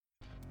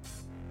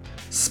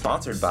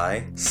Sponsored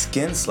by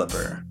Skin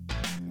Slipper,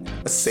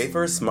 a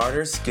safer,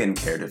 smarter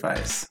skincare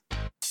device.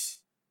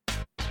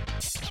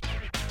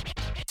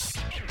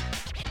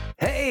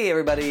 Hey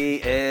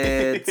everybody,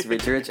 it's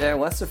Rich and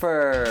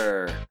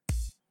Westerfer.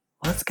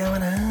 What's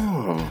going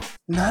on?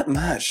 Not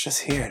much,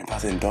 just here and about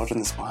to indulge in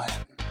this wine.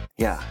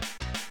 Yeah.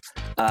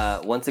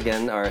 Once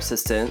again, our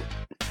assistant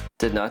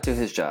did not do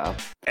his job.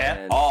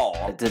 At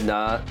all. Did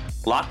not.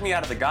 Lock me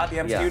out of the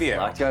goddamn studio.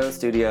 Locked you out of the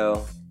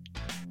studio.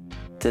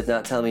 Did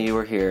not tell me you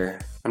were here.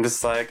 I'm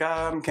just like,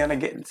 can I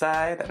get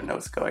inside? I don't know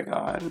what's going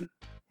on.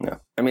 No.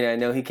 I mean, I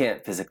know he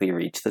can't physically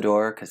reach the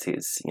door because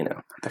he's,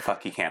 The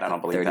fuck he can't, I don't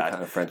believe 30 that.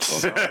 kind of French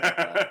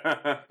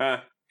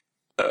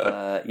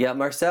bulldog. Yeah,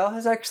 Marcel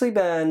has actually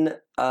been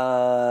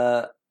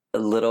a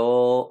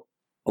little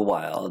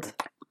wild.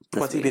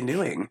 What's he been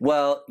doing?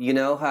 Well, you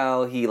know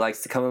how he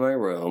likes to come in my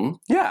room.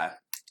 Yeah.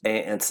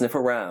 And sniff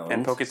around.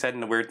 And poke his head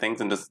into weird things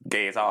and just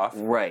gaze off.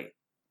 Right.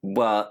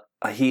 Well,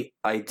 I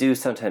do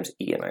sometimes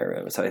eat in my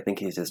room, so I think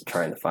he's just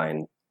trying to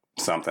find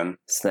something.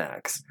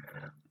 Snacks.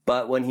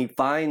 But when he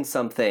finds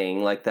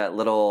something like that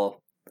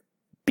little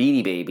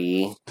Beanie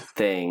Baby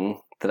thing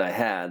that I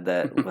had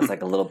that was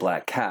like a little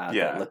black cat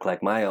that looked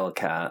like my old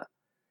cat,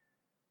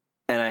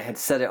 and I had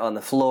set it on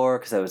the floor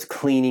because I was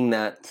cleaning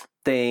that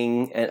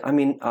thing, and I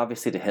mean,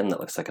 obviously to him that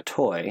looks like a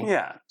toy.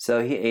 Yeah.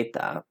 So he ate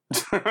that.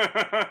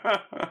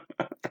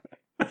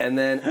 And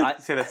then I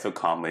say that so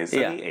calmly. So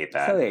he ate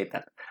that. So he ate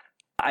that.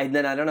 I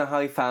don't know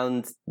how he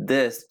found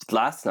this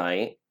last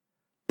night,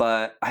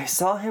 but I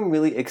saw him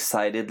really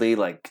excitedly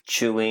like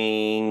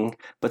chewing.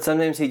 But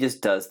sometimes he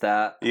just does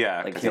that.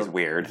 Yeah, because he's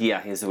weird.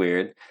 Yeah, he's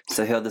weird.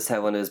 So he'll just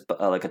have one of his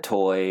like a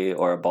toy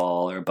or a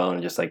ball or a bone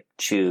and just like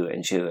chew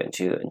and chew and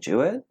chew and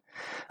chew it.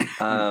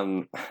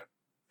 No,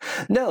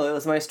 it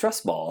was my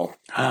stress ball.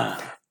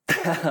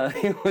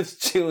 He was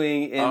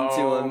chewing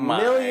into a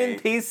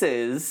million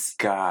pieces.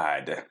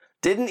 God.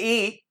 Didn't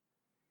eat.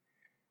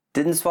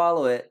 Didn't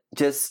swallow it.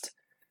 Just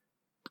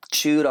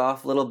chewed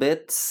off little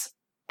bits.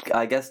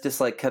 I guess just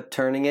like kept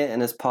turning it in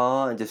his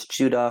paw and just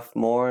chewed off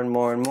more and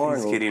more and more.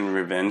 He's getting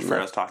revenge for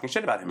us talking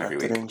shit about him every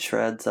week. Left it in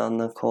shreds on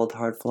the cold,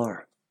 hard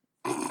floor.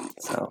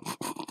 So,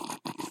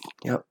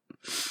 yep.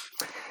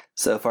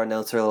 So if our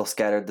notes are a little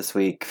scattered this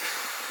week,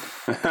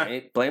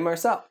 blame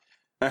Marcel.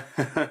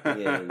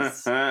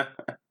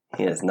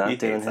 He is not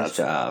doing his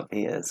job.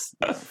 He is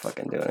not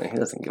fucking doing it. He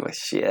doesn't give a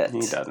shit.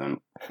 He doesn't.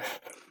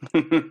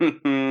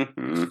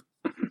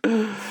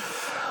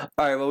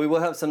 All right, well, we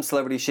will have some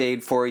celebrity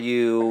shade for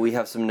you. We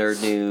have some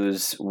nerd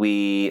news.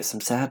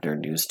 Some sad nerd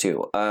news,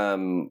 too.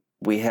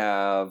 We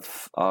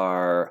have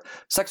our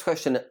sex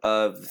question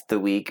of the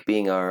week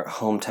being our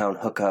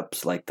hometown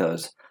hookups, like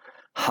those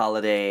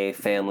holiday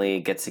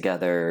family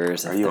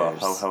get-togethers. Are you a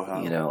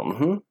ho-ho-ho? You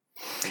know,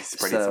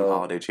 Spreading some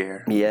holiday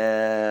cheer.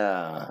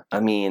 Yeah.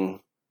 I mean,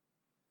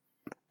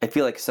 I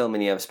feel like so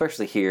many of,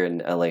 especially here in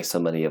LA, so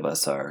many of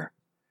us our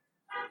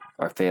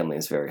family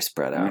is very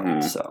spread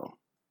out. So,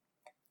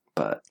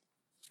 but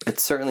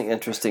it's certainly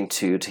interesting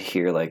too to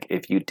hear like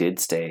if you did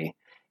stay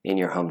in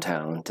your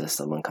hometown, does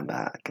someone come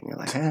back and you're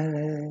like,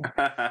 hey,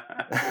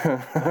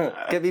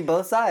 could be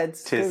both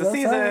sides. 'Tis the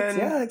season. Sides.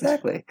 Yeah,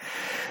 exactly.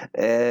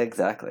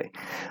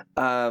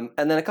 And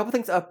then a couple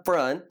things up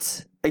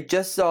front. I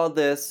just saw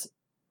this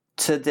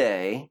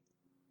today.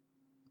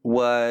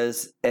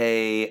 Was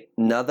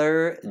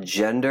another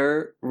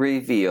gender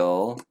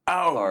reveal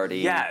party.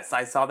 Yes,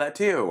 I saw that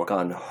too.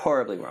 Gone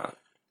horribly wrong.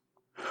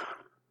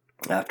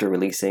 After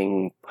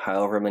releasing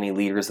however many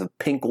liters of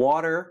pink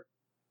water,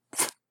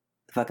 the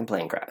fucking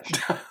plane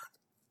crashed.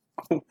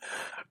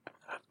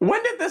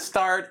 When did this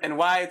start and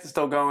why is it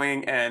still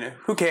going and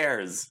who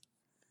cares?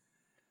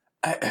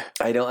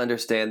 I don't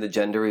understand the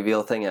gender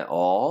reveal thing at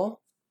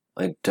all.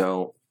 I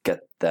don't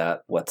get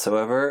that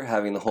whatsoever.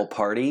 Having the whole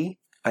party.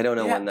 I don't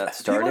know when that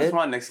started. People just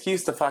want an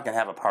excuse to fucking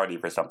have a party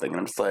for something, and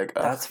I'm just like,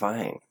 ugh. That's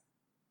fine.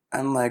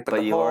 I'm like,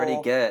 but you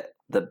already get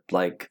the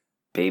like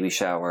baby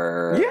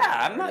shower.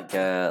 Yeah, I'm not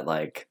get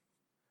like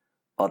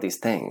all these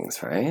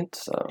things, right?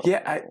 So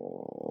yeah,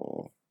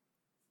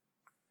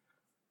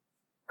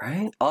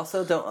 right.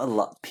 Also, don't a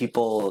lot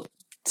people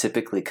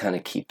typically kind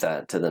of keep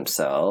that to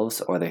themselves,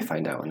 or they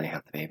find out when they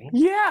have the baby.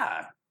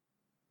 Yeah.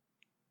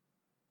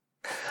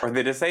 Or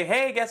they just say,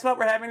 "Hey, guess what?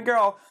 We're having a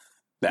girl."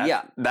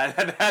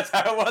 That's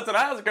how it was when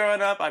I was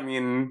growing up. I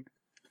mean,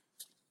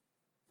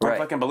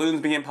 fucking balloons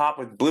being popped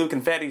with blue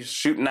confetti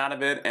shooting out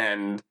of it,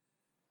 and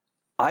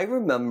I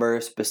remember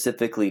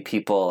specifically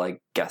people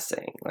like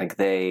guessing, like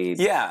they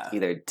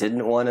either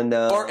didn't want to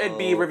know, or it'd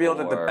be revealed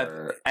at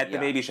the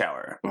baby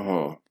shower.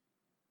 Mm-hmm.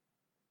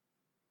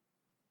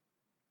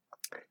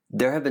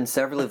 There have been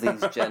several of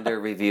these gender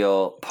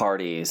reveal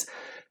parties.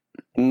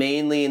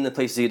 Mainly in the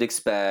places you'd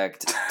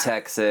expect,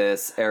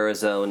 Texas,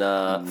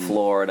 Arizona,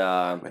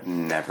 Florida. Would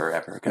never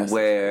ever guess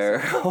where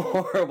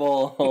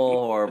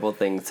horrible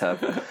things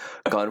have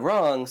gone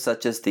wrong,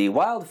 such as the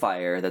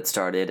wildfire that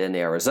started in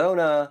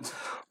Arizona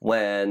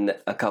when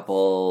a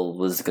couple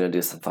was going to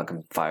do some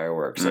fucking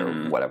fireworks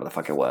or whatever the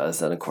fuck it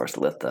was, and of course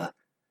lit the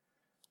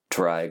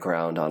dry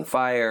ground on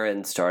fire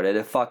and started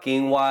a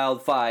fucking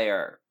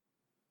wildfire.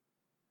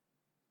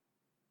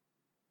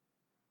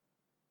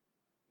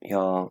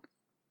 Y'all,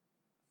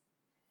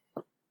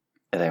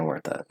 it ain't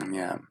worth it.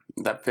 Yeah.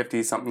 That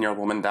 50-something-year-old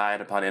woman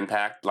died upon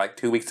impact like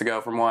 2 weeks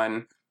ago from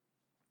one.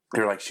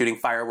 They were like shooting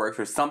fireworks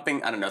or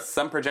something. I don't know.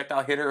 Some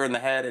projectile hit her in the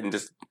head and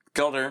just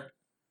killed her.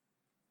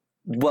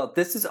 Well,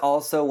 this is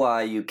also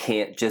why you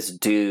can't just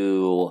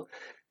do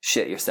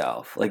shit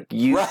yourself. Like,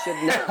 you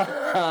should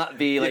not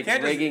be like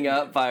rigging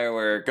up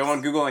fireworks. Go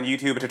on Google and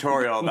YouTube a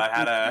tutorial about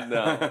how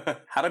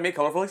to how to make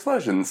colorful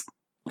explosions.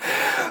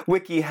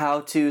 Wiki how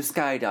to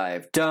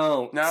skydive.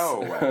 Don't.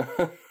 No.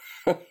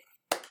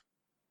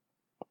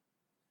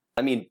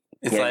 I mean,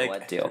 it's like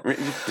what deal?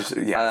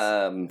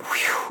 Yes.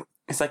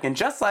 It's like, and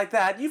just like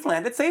that, you've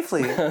landed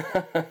safely.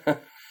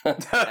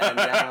 And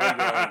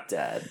now you're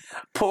dead.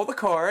 Pull the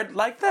cord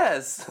like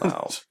this.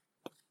 Wow.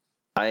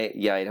 I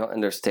don't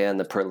understand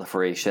the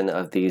proliferation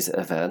of these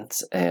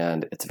events,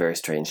 and it's very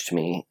strange to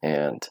me.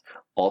 And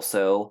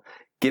also,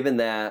 given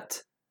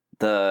that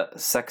the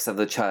sex of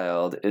the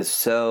child is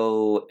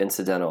so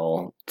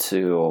incidental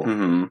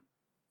to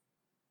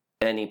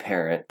any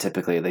parent,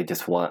 typically they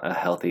just want a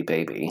healthy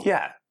baby.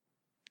 Yeah.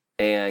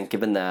 And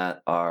given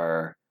that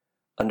our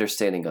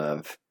understanding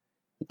of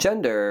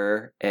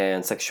gender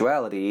and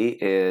sexuality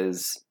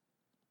is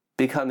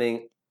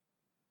becoming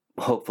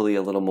hopefully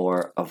a little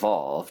more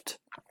evolved,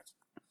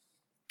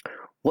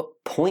 what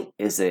point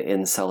is it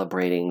in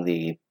celebrating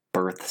the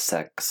birth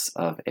sex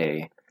of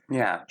a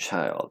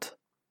child?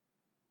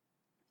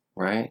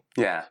 Right?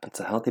 Yeah. It's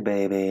a healthy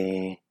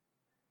baby.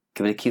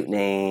 Give it a cute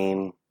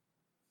name.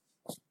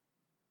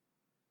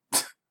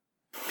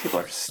 People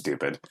are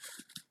stupid.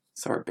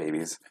 So are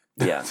babies.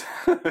 Yeah.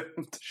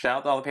 Shout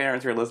out to all the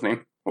parents who are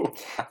listening.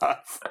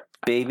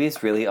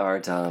 Babies really are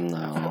dumb,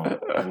 though.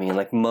 I mean,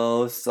 like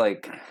most,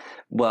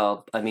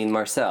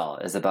 Marcel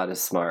is about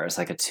as smart as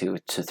like a 2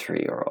 to 3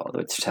 year old,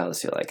 which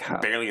tells you like how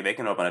barely they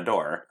can open a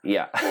door.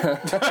 Yeah.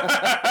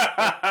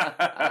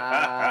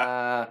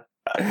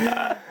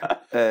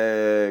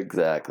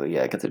 Exactly.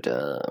 Yeah, because they're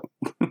dumb.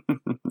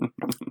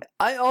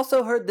 I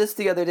also heard this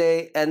the other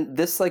day, and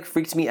this like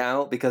freaks me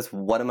out because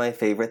one of my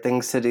favorite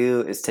things to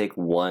do is take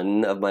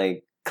one of my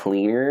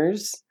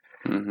cleaners.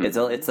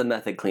 It's a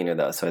method cleaner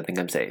though, so I think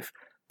I'm safe.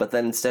 But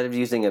then instead of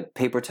using a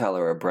paper towel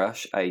or a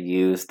brush, I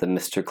use the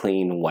Mr.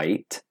 Clean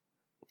white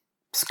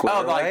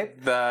square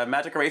wipe. The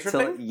magic eraser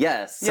thing?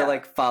 Yes. Yeah. So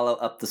like follow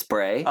up the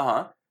spray.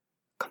 Uh-huh.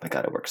 Oh my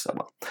god, it works so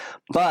well.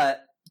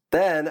 But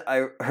then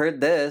I heard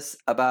this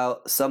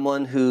about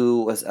someone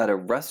who was at a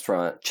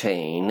restaurant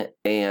chain,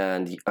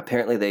 and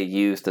apparently they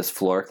used this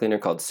floor cleaner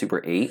called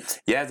Super 8.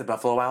 Yeah, it's a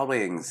Buffalo Wild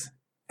Wings.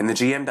 And the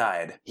GM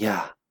died.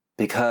 Yeah,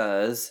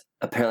 because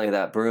apparently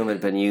that broom had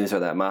been used or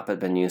that mop had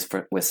been used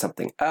with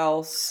something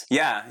else.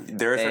 Yeah,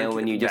 there is. And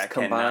when you just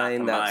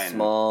combine that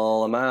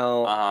small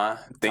amount,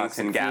 things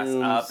can gas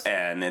up,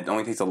 and it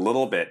only takes a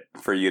little bit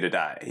for you to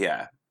die.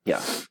 Yeah.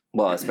 Yeah.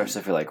 Well,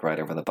 especially if you're like right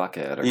over the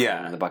bucket or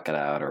cleaning the bucket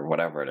out or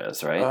whatever it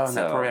is, right? Oh,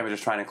 that poor man was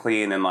just trying to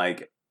clean and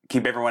like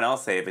keep everyone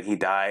else safe, and he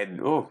died.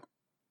 Ooh.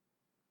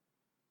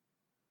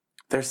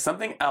 There's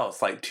something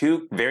else, like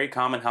 2 very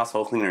common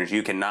household cleaners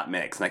you cannot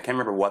mix, and I can't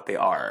remember what they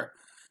are.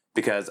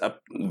 Because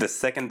the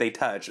second they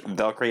touch,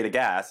 they'll create a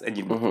gas, and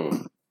you.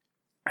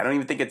 I don't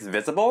even think it's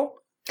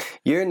visible.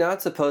 You're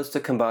not supposed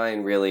to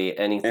combine really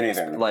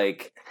anything.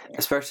 Like,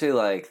 especially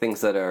like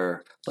things that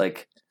are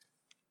like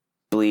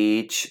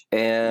bleach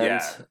and.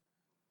 Yeah.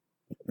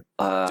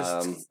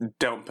 Just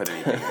don't put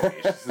anything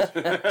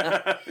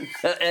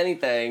in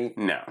anything.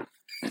 No.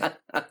 I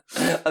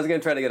was gonna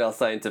try to get all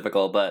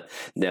scientifical, but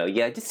no.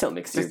 Yeah, just don't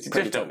mix your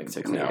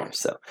cleaner. No.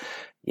 So.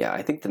 Yeah,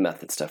 I think the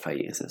method stuff I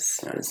use is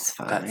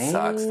fine. That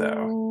sucks,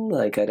 though.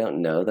 Like, I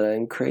don't know that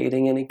I'm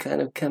creating any kind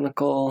of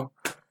chemical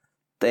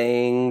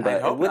thing,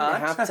 but it wouldn't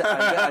have to.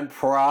 I'm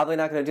probably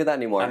not going to do that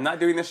anymore. I'm not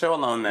doing the show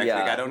alone next week.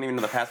 I don't even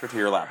know the password to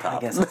your laptop. I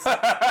guess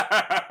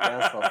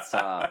I'll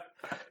stop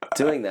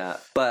doing that.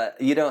 But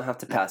you don't have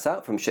to pass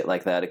out from shit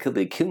like that. It could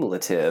be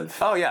cumulative.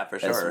 Oh, yeah, for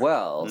sure. As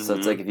well. So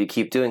it's like if you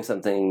keep doing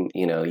something,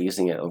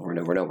 using it over and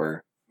over and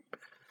over,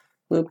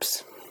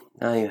 whoops,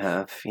 now you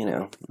have,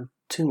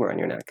 tumor on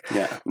your neck.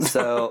 Yeah.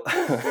 So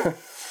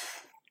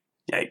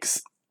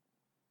yikes.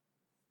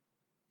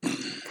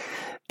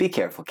 Be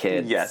careful,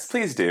 kids. Yes,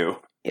 please do.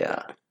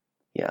 Yeah.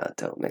 Yeah,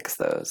 don't mix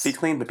those. Be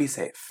clean, but be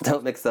safe.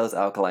 Don't mix those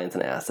alkalines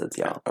and acids,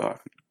 y'all.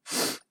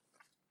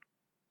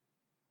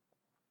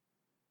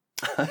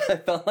 I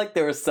felt like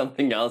there was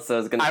something else I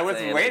was going to say. I was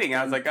waiting.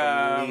 I was like,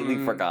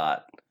 completely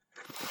forgot.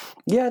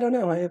 Yeah, I don't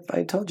know.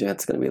 I told you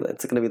it's gonna be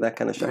that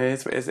kind of show.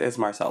 It's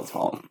Marcel's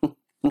fault.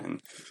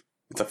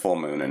 It's a full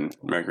moon and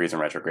Mercury's in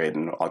retrograde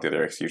and all the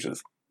other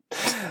excuses.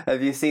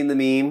 Have you seen the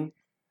meme?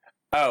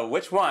 Oh,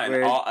 which one?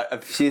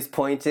 She's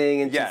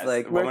pointing and she's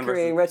like,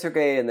 Mercury in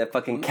retrograde, and the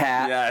fucking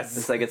cat. Yes.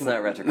 It's like, it's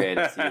not retrograde,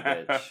 it's you,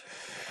 bitch.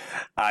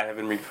 I have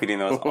been repeating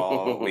those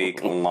all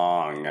week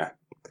long.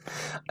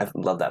 I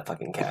love that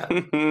fucking cat.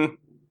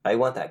 I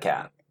want that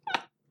cat.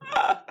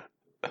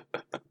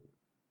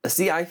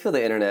 See, I feel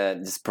the internet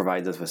just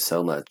provides us with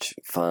so much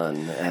fun.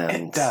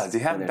 And it does.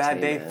 You have a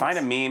bad day, find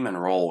a meme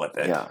and roll with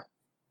it. Yeah.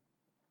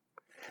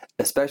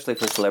 Especially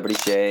for celebrity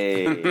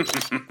shade.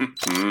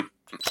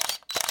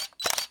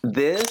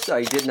 This,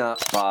 I did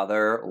not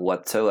bother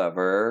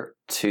whatsoever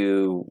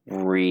to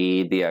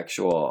read the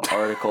actual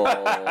article.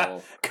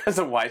 Because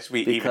of why should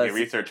we even do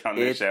research on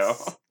this show?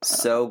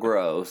 So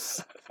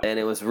gross. And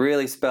it was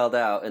really spelled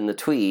out in the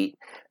tweet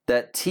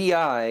that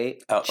T.I.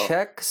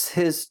 checks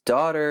his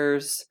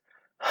daughter's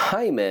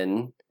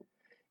hymen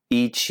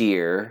each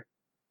year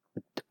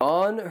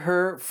on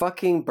her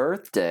fucking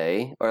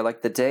birthday, or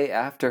like the day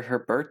after her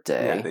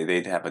birthday. Yeah,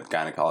 they'd have a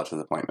gynecologist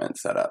appointment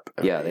set up.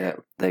 Yeah,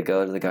 they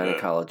go to the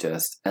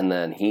gynecologist, and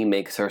then he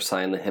makes her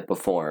sign the HIPAA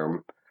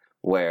form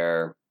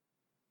where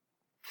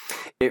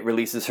it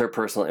releases her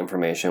personal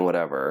information,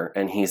 whatever,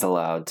 and he's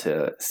allowed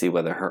to see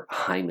whether her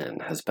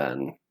hymen has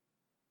been.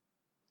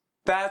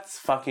 That's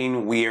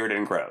fucking weird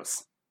and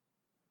gross.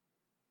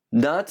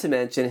 Not to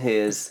mention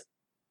his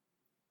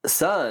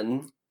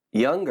son,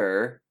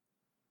 younger,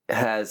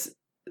 has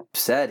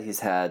said he's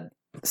had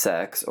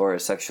sex or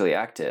is sexually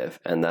active,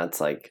 and that's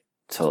like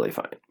totally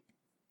fine.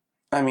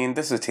 I mean,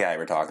 this is T.I.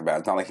 we're talking about.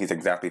 It's not like he's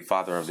exactly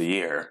Father of the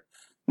Year.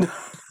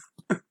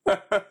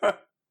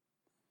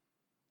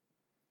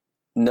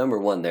 Number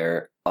one,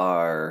 there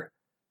are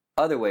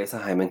other ways a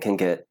hymen can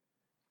get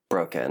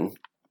broken.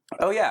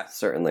 Oh, yeah.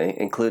 Certainly,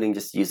 including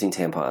just using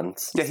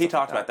tampons. Yeah, he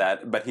talked about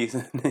that, but he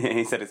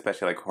said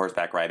especially like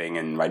horseback riding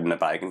and riding a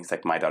bike, and he's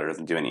like, my daughter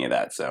doesn't do any of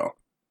that, so.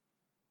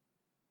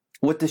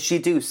 What does she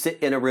do? Sit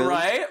in a room?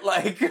 Right?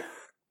 Like.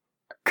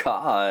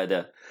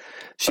 God.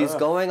 She's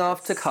going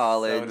off to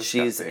college. So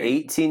she's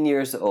 18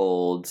 years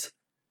old.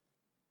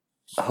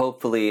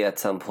 Hopefully, at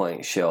some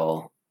point,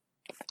 she'll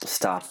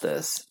stop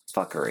this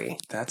fuckery.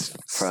 That's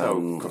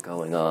from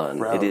going on.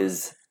 Gross. It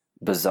is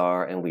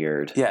bizarre and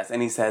weird. Yes,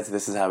 and he says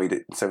this is how he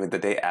did. So the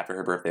day after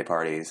her birthday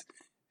parties,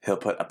 he'll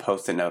put a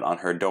post-it note on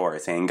her door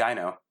saying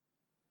 "Gyno."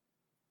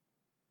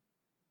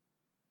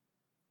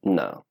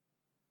 No.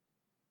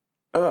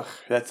 Ugh,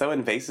 that's so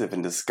invasive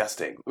and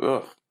disgusting.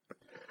 Ugh.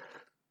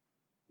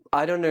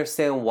 I don't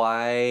understand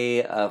why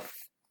a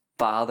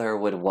father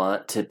would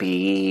want to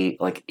be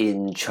like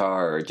in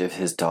charge of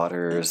his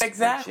daughter's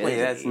exactly.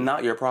 Virginity. That's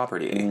not your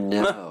property.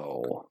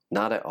 No,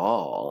 not at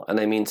all. And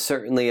I mean,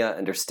 certainly I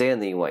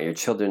understand that you want your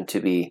children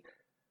to be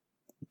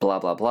blah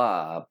blah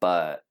blah,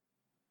 but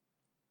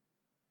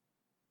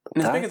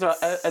and as big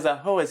as a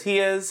hoe as he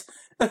is.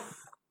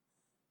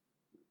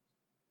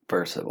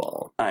 First of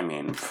all, I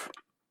mean,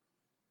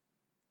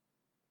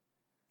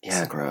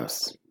 yeah,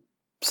 gross.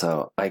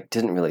 So I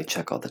didn't really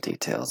check all the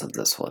details of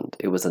this one.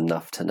 It was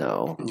enough to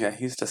know. Yeah,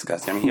 he's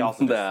disgusting. I mean,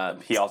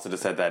 he also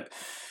just said that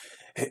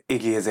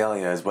Iggy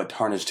Azalea is what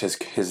tarnished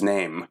his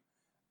name.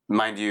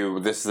 Mind you,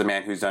 this is a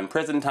man who's done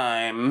prison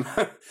time,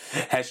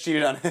 has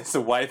cheated on his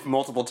wife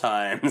multiple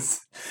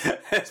times,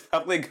 has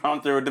probably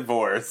gone through a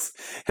divorce,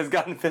 has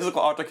gotten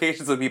physical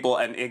altercations with people,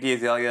 and Iggy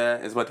Azalea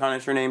is what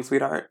tarnished your name,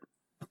 sweetheart?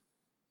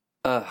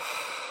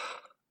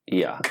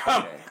 Yeah.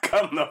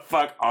 Come the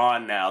fuck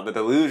on now. The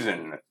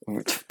delusion.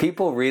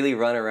 People really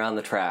run around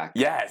the track.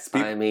 Yes.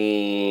 I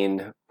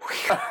mean...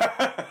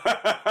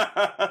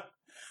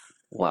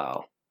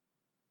 Wow.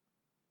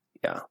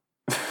 Yeah.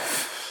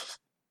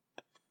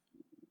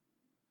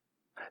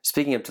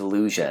 Speaking of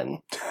delusion...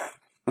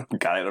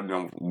 God, I don't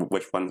know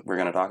which one we're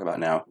going to talk about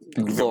now.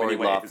 Lori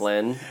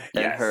Loughlin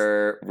and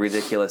her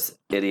ridiculous,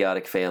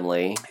 idiotic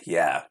family.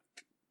 Yeah.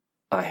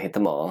 I hate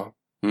them all.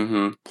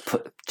 Mm-hmm.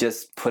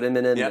 Just put him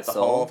in a missile.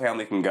 The whole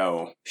family can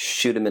go.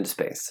 Shoot him into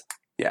space.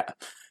 Yeah.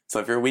 So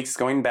if your week's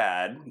going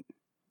bad,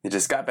 it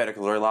just got better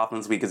because Lori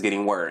Loughlin's week is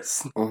getting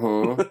worse.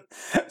 Mm-hmm.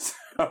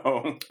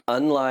 So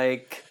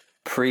unlike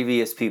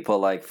previous people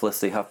like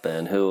Felicity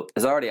Huffman, who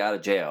is already out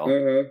of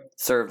jail,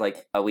 served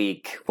like a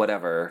week,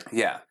 whatever.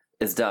 Yeah.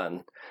 Is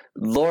done.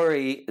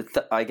 Lori,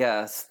 I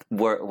guess,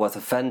 was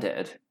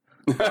offended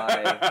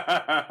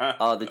by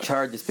the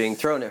charges being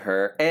thrown at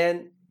her,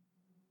 and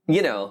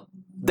you know,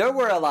 there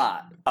were a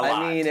lot.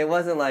 I mean, it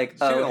wasn't like,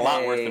 she was a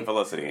lot worse than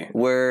Felicity.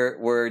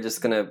 We're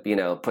just gonna,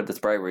 put this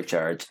bribery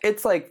charge.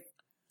 It's like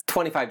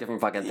 25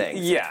 different fucking things.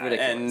 Yeah,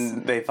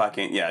 and they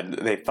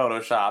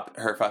photoshopped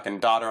her fucking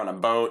daughter on a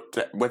boat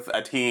with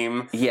a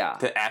team. Yeah,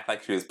 to act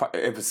like she was.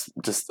 It was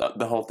just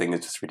the whole thing is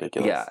just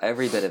ridiculous. Yeah,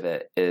 every bit of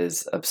it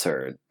is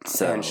absurd.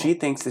 So, and she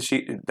thinks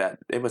that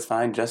it was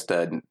fine just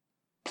to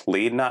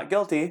plead not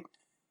guilty,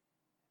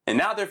 and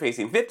now they're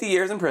facing 50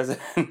 years in prison.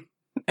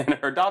 And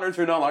her daughters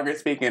are no longer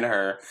speaking to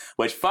her,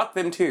 which fuck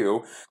them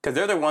too, because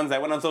they're the ones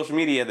that went on social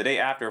media the day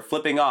after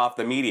flipping off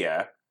the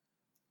media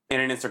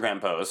in an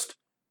Instagram post.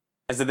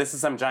 I said, this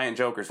is some giant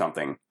joke or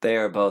something. They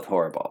are both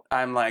horrible.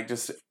 I'm like,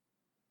 just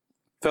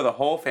throw the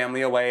whole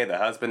family away, the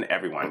husband,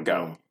 everyone,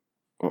 go.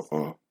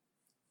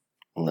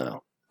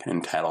 No.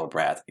 Entitled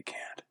brats, I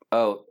can't.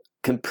 Oh,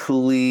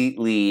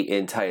 completely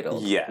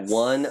entitled. Yes.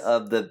 One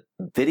of the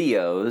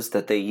videos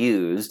that they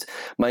used,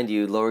 mind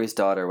you, Lori's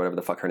daughter, whatever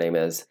the fuck her name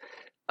is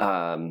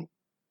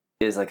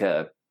like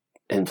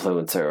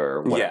influencer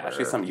or whatever. Yeah,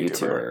 she's some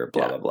YouTuber.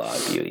 Blah, blah, blah,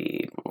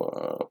 beauty.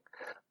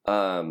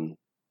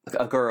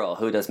 A girl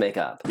who does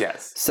makeup.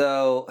 Yes.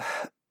 So...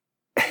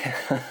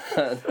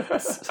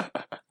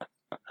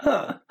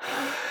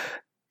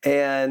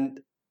 and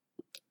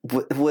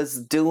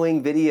was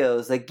doing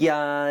videos like, yeah,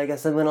 I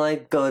guess I'm gonna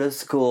like go to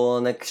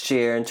school next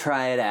year and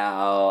try it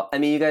out. I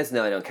mean, you guys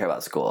know I don't care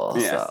about school.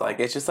 Yes, so. like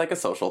it's just like a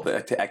social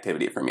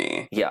activity for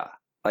me. Yeah,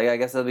 like I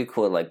guess it'd be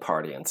cool to like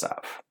party and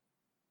stuff.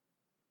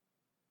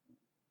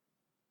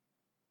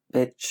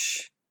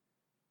 Bitch.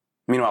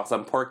 Meanwhile,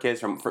 some poor kids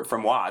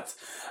from Watts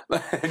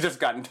have just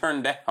gotten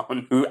turned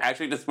down who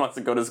actually just wants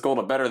to go to school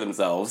to better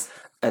themselves.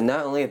 And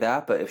not only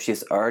that, but if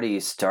she's already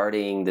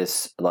starting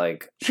this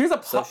like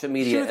social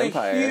media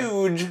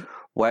empire,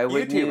 why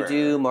wouldn't you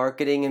do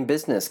marketing and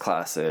business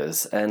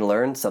classes and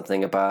learn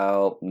something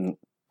about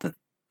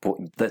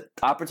the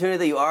opportunity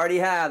that you already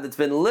have that's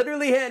been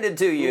literally handed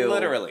to you?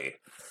 Literally.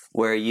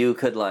 Where you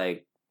could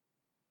like...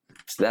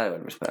 So that I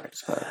would respect.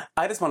 But.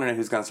 I just want to know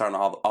who's going to star in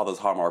all those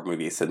Hallmark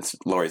movies since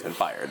Lori's been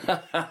fired.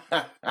 That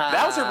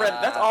was her.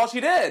 That's all she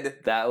did.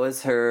 That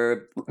was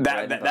her.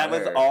 That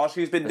was all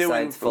she's been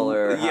doing.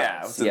 Fuller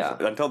yeah,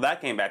 until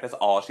that came back, that's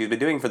all she's been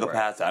doing for the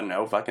past, I don't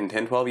know, fucking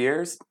 10, 12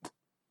 years.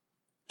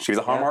 She was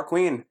a Hallmark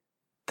queen.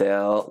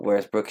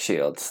 Where's Brooke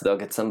Shields? They'll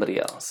get somebody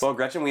else. Well,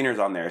 Gretchen Wiener's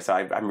on there, so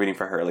I'm rooting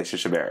for her, Alicia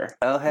Chabert.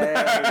 Oh, hey,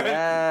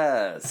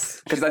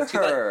 yes.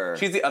 Because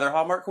she's the other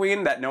Hallmark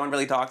queen that no one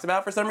really talks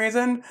about for some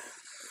reason.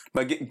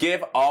 But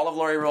give all of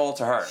Lori Roll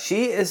to her.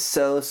 She is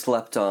so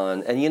slept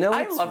on. And you know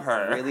what's I love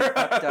her. Really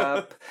fucked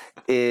up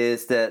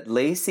is that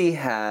Lacey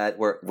had...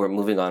 We're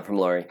moving on from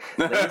Lori.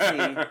 Lacey,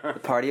 the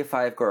Party of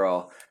Five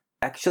girl,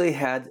 actually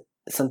had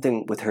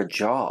something with her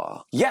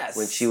jaw. Yes.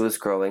 When she was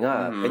growing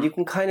up. Mm-hmm. And you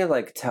can kind of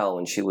like tell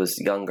when she was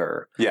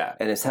younger. Yeah.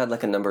 And it's had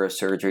like a number of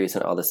surgeries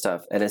and all this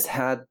stuff. And it's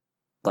had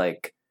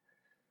like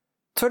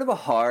sort of a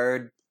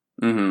hard...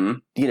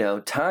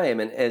 time,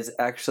 and is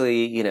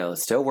actually,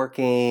 still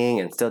working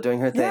and still doing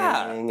her thing.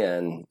 Yeah.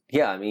 And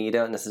I mean, you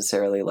don't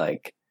necessarily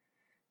like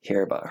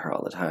hear about her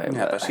all the time.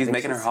 Yeah, but she's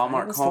making her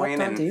Hallmark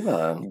coin and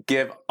diva.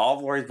 Give all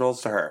of Lori's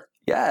roles to her.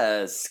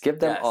 Yes, give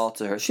them all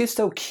to her. She's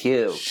so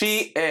cute.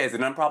 She is,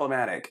 and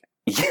unproblematic.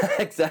 Yeah,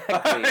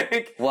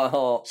 exactly.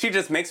 Well, she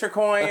just makes her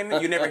coin.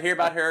 You never hear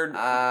about her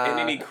in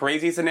any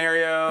crazy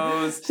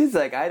scenarios. She's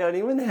like, I don't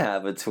even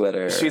have a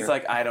Twitter. She's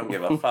like, I don't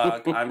give a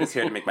fuck. I'm just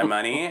here to make my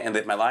money and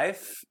live my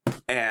life.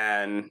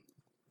 And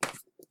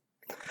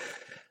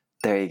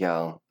there you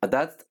go.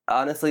 That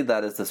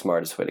is the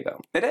smartest way to go.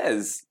 It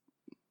is.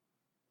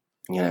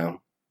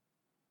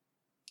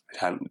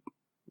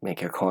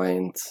 Make your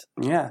coins.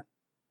 Yeah.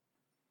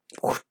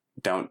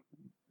 Don't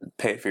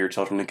pay for your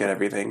children to get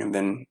everything and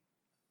then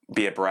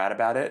be a brat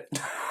about it.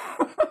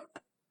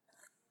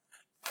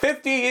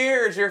 50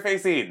 years you're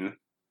facing.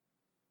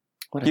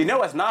 You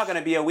know it's not going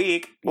to be a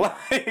week.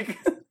 Like...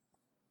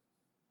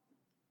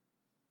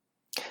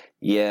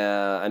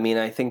 Yeah, I mean,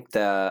 I think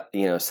that,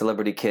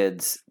 celebrity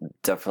kids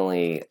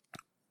definitely,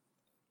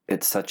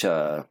 it's such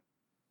a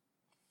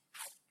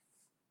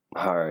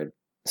hard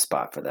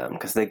spot for them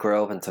because they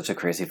grow up in such a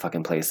crazy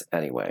fucking place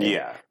anyway.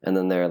 Yeah. And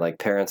then their, like,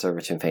 parents are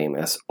rich and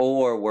famous,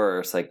 or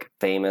worse, like,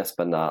 famous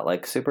but not,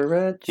 like, super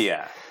rich.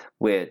 Yeah.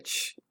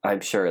 Which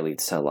I'm sure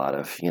leads to a lot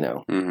of,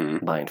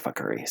 mind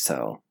fuckery,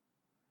 so.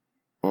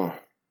 I'm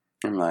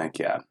like,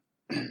 yeah.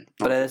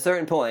 But at a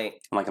certain point.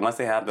 Like, unless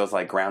they have those,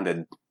 like,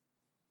 grounded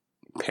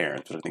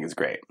parents, which I think is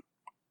great.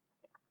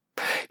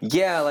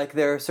 Yeah, like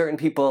there are certain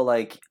people,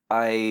 like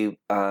I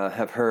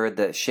have heard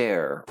that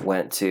Cher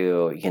went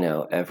to,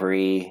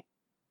 every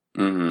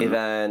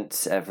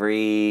event,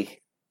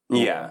 every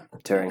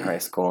during high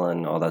school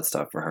and all that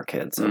stuff for her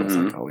kids. And was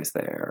like always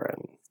there.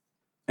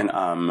 And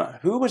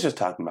who was just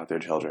talking about their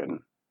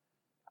children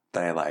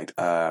that I liked?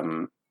 Why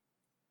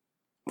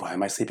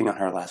am I sleeping on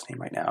her last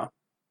name right now?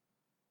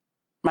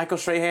 Michael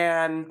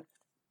Strahan,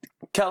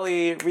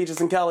 Kelly, Regis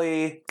and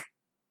Kelly.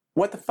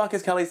 What the fuck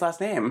is Kelly's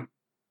last name?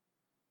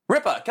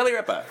 Ripa, Kelly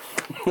Ripa.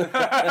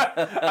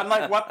 I'm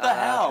like, what the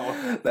hell?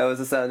 That was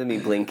the sound of me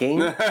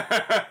blinking.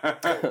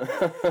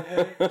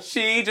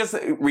 She just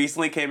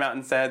recently came out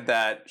and said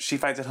that she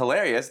finds it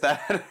hilarious that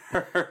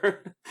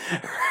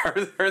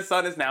her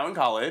son is now in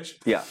college.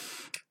 Yeah.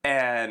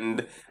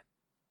 And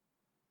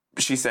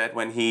she said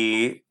when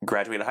he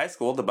graduated high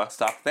school, the buck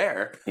stopped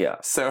there. Yeah.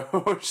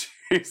 So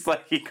she's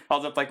like, he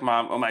calls up like,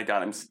 Mom, oh my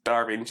God, I'm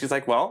starving. And she's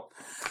like, well,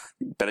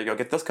 better go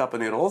get those cup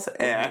of noodles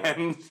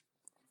and...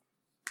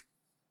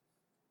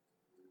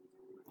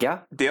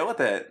 Yeah. Deal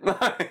with it.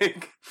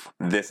 Like,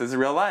 this is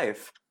real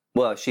life.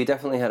 Well, she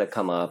definitely had a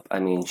come up. I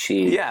mean,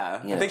 she...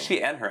 Yeah. I think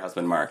she and her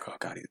husband, Mark, oh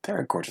God,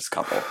 they're a gorgeous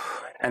couple.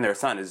 And their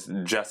son is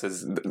just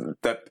as...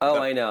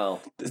 I know.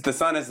 The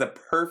son is the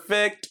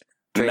perfect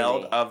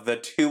meld of the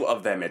two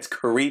of them. It's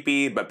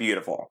creepy, but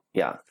beautiful.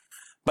 Yeah.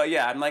 But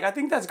yeah, I'm like, I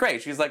think that's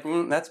great. She's like,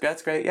 that's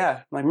great, yeah.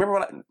 I'm like, remember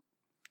what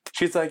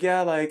she's like,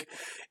 yeah, like...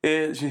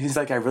 She's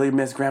like, I really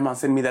miss Grandma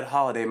sending me that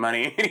holiday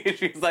money.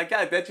 She's like, yeah,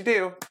 I bet you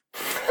do.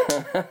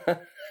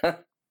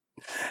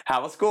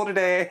 How was school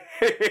today?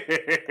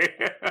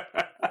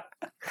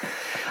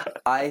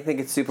 I think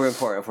it's super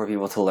important for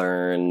people to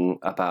learn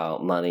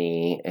about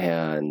money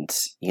and,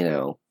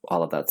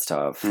 all of that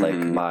stuff. Like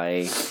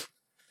my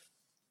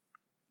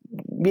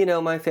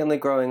family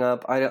growing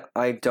up,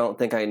 I don't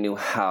think I knew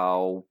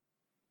how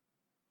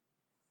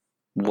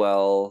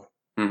well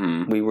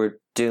we were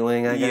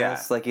doing, I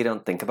guess. Like, you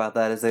don't think about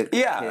that as a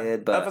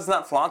kid. But if it's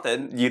not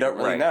flaunted, you don't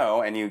really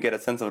know, and you get a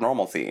sense of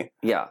normalcy.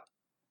 Yeah.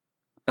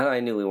 And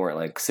I knew we weren't,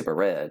 like, super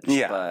rich.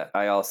 Yeah. But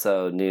I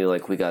also knew,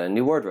 like, we got a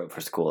new wardrobe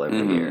for school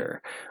every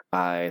year.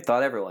 I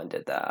thought everyone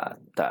did that.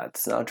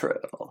 That's not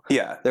true.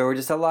 Yeah. There were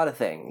just a lot of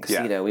things.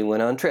 Yeah. We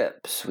went on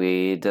trips.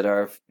 We did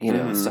our,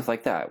 stuff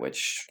like that,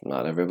 which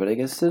not everybody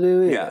gets to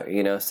do either.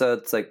 Yeah. So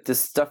it's like this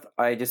stuff,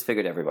 I just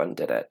figured everyone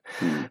did it.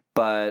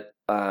 But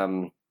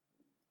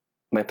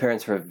my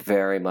parents were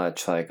very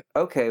much like,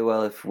 okay,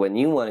 well, when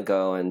you want to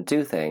go and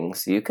do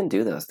things, you can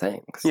do those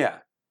things. Yeah.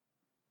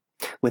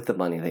 With the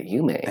money that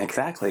you make.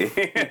 Exactly.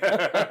 And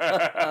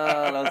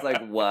I was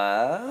like,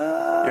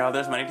 what?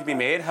 There's money to be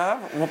made, huh?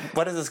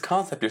 What is this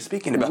concept you're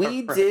speaking about?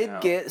 We did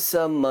get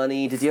some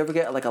money. Did you ever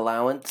get, like,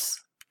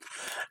 allowance?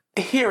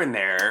 Here and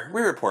there.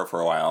 We were poor for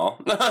a while.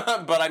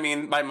 But, I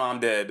mean, my mom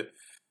did.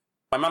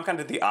 My mom kind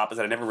of did the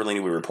opposite. I never really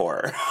knew we were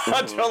poor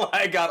until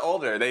I got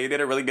older. They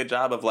did a really good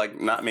job of, like,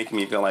 not making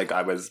me feel like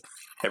I was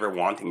ever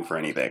wanting for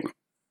anything,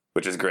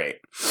 which is great.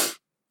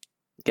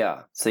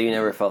 Yeah. So you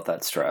never felt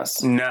that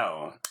stress?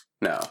 No,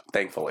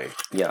 thankfully.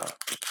 Yeah.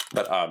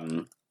 But,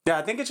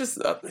 I think it's just,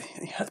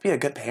 you have to be a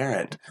good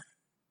parent.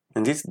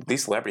 And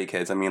these celebrity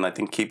kids, I mean, I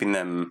think keeping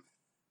them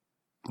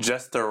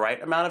just the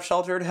right amount of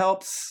sheltered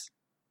helps.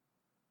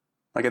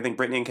 Like, I think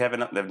Brittany and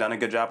Kevin, they've done a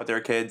good job with their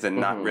kids and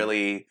not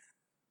really...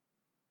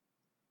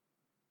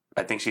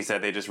 I think she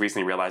said they just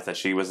recently realized that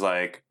she was,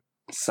 like,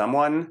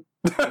 someone.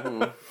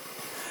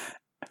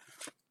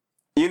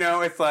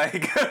 It's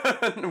like...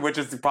 which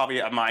is probably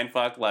a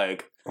mindfuck,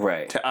 like,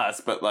 right. to us,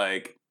 but,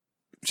 like,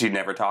 she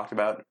never talked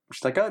about...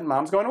 She's like, good,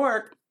 mom's going to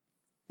work.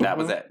 That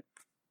was it.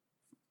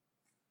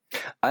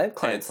 I have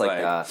clients like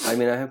that. I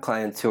mean, I have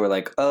clients who are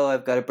like, oh,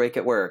 I've got a break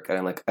at work. And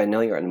I'm like, I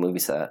know you're on a movie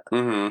set.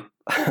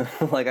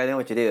 Like, I know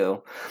what you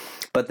do.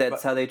 But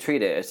that's how they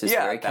treat it. It's just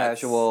very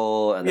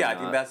casual. And I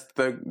think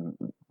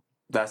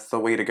that's the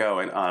way to go.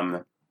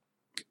 And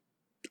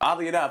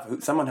oddly enough,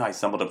 someone who I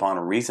stumbled upon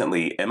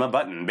recently, Emma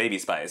Button, Baby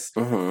Spice,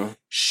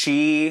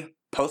 she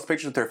posts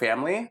pictures with her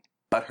family,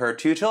 but her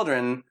 2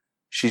 children...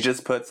 She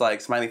just puts, like,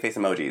 smiley face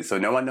emojis, so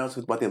no one knows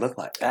what they look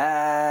like.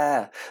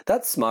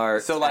 That's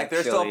smart. So, like,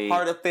 they're still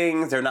part of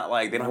things. They're not,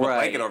 like, they don't have a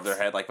blanket over their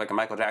head like a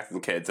Michael Jackson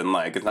kids, and,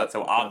 like, it's not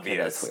so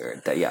obvious. That's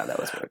weird. That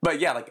was weird.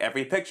 But, yeah, like,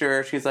 every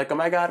picture, she's like, oh,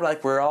 my God,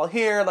 like, we're all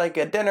here, like,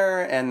 at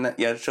dinner, and,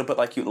 yeah, she'll put,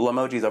 like, cute little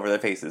emojis over their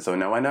faces, so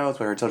no one knows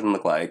what her children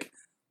look like,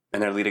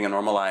 and they're leading a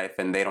normal life,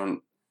 and they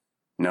don't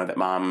know that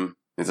mom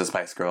is a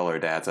Spice Girl or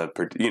dad's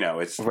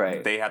it's...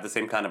 Right. They have the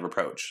same kind of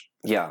approach.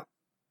 Yeah.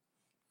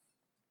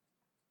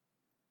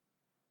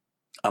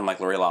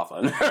 Unlike Lori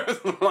Loughlin.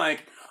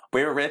 Like,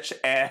 we're rich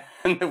and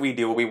we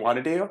do what we want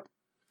to do.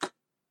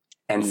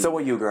 And so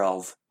will you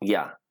girls.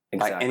 Yeah,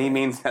 exactly. By any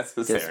means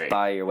necessary. Just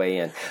buy your way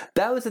in.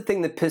 That was the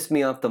thing that pissed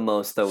me off the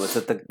most, though, was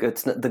that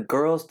the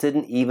girls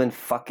didn't even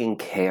fucking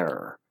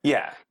care.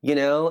 Yeah.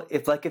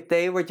 If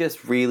they were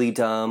just really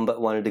dumb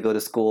but wanted to go to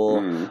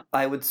school,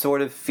 I would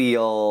sort of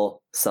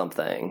feel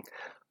something.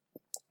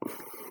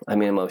 I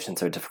mean,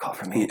 emotions are difficult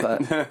for me,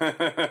 but...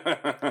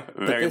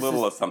 Very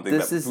little of something,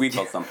 but we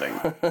feel something.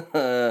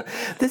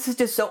 This is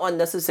just so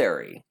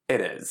unnecessary. It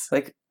is.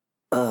 Like,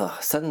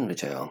 send them to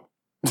jail.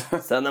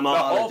 Send them all the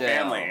whole to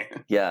jail. Family.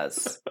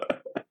 Yes.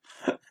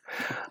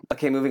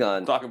 Okay, moving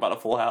on. Talking about a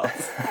full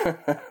house.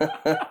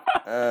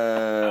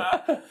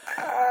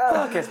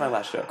 Okay, it's my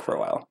last joke for a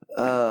while.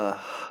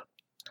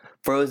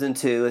 Frozen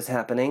 2 is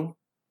happening.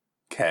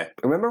 Okay.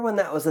 Remember when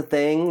that was a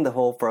thing? The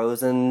whole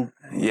Frozen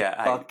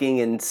fucking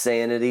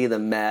insanity, the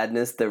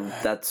madness,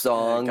 that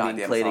song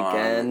being played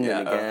again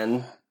and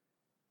again.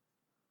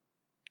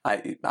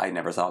 I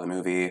never saw the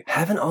movie.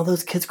 Haven't all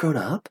those kids grown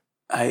up?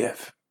 I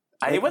have.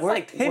 It was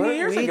like 10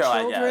 years ago,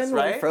 I guess,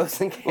 right?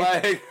 Frozen came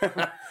like,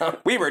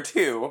 we were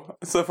 2.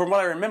 So from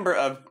what I remember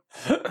of...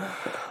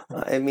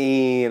 I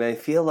mean, I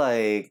feel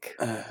like...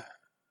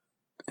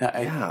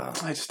 I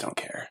just don't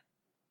care.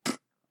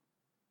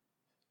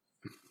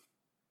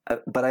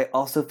 But I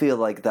also feel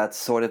like that's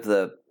sort of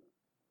the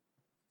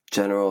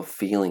general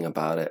feeling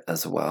about it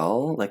as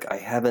well. Like, I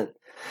haven't...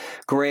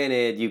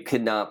 Granted, you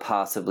could not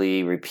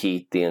possibly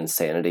repeat the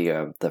insanity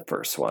of the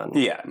first one.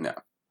 Yeah, no.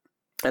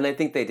 And I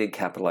think they did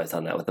capitalize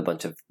on that with a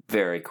bunch of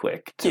very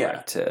quick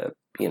direct to,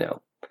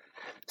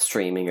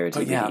 streaming or DVDs.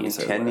 But yeah, I mean,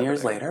 10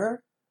 years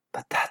later?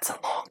 But that's a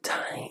long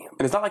time.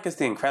 And it's not like it's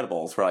The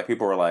Incredibles, where, like,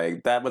 people were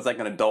like, that was, like,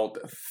 an adult,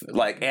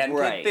 like, and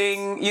kid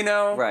thing,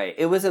 Right.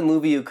 It was a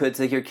movie you could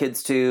take your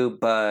kids to,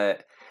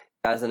 but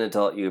as an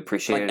adult, you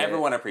appreciated it.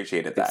 Everyone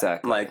appreciated that.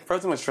 Exactly. Like,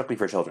 Frozen was strictly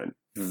for children.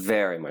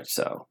 Very much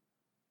so.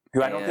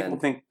 Who I don't think will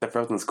think that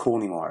Frozen's cool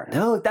anymore.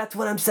 No, that's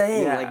what I'm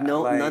saying. Yeah,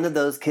 none of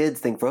those kids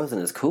think Frozen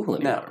is cool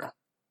anymore. No.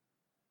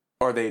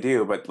 Or they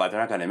do, but like they're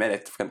not going to admit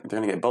it. They're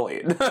going to get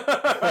bullied.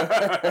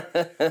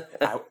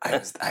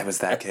 I was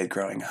that kid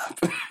growing up.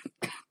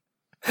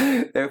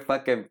 They're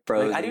fucking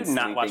frozen. Like, I do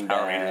not watch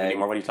Power Rangers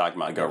anymore. What are you talking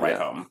about? Go right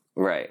home.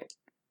 Right.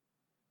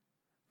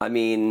 I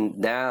mean,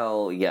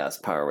 now, yes,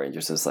 Power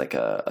Rangers is like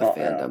a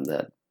fandom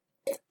that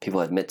people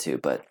admit to,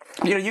 but...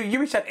 You know, you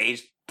reach that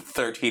age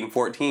 13,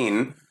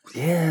 14.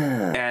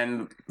 Yeah.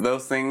 And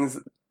those things,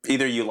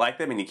 either you like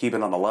them and you keep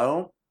it on the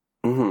low,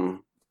 mm-hmm.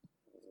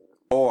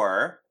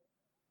 or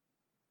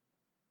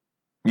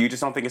you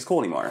just don't think it's cool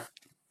anymore.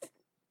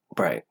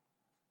 Right.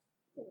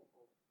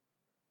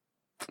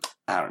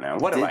 I don't know.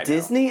 What do I know?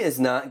 Disney is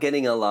not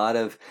getting a lot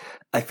of...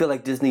 I feel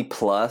like Disney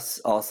Plus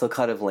also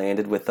kind of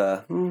landed with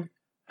a...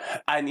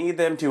 I need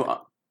them to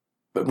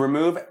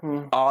remove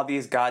all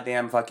these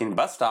goddamn fucking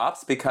bus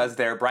stops because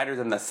they're brighter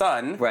than the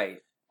sun. Right.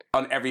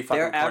 On every fucking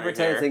They're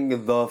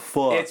advertising the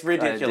fuck. It's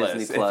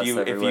ridiculous.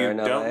 If you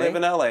don't live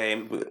in LA,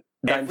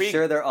 I'm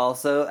sure they're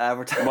also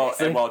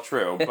advertising. Well,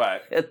 true,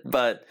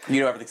 but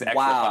you know everything's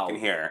extra fucking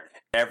here.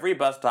 Every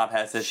bus stop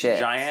has this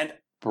giant,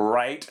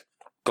 bright,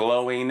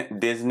 glowing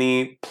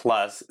Disney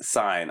Plus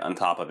sign on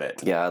top of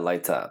it. Yeah, it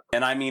lights up.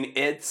 And I mean,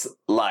 it's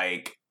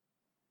like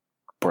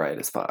bright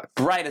as fuck.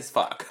 Bright as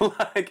fuck.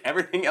 Like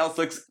everything else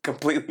looks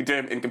completely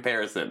dim in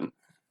comparison.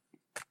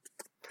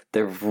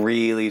 They're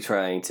really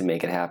trying to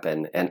make it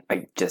happen, and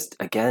I just,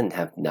 again,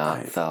 have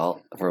not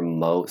felt a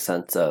remote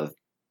sense of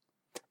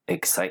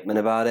excitement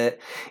about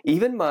it.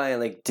 Even my,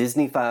 like,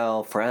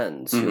 Disney-file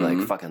friends who, like,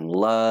 fucking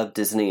love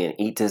Disney and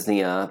eat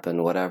Disney up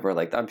and whatever,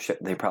 like, I'm sure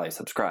they probably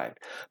subscribed.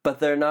 But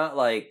they're not,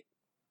 like...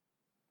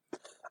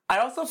 I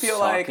also feel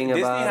like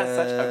Disney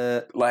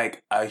has such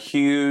a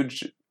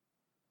huge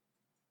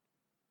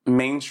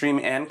mainstream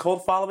and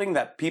cult following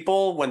that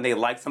people, when they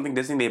like something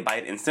Disney, they buy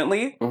it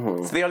instantly.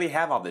 So they already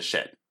have all this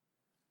shit.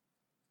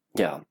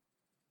 Yeah.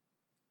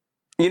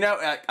 You know,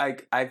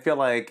 I feel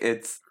like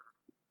it's...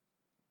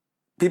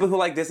 People who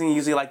like Disney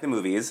usually like the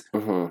movies,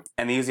 and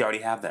they usually already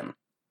have them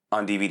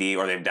on DVD,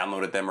 or they've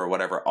downloaded them or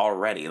whatever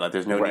already. Like,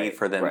 there's no need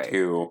for them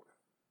to...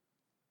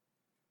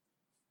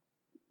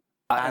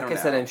 Like I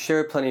said, I'm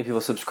sure plenty of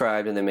people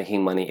subscribed and they're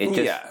making money. It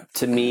just,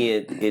 to me,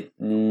 it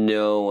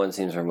no one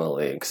seems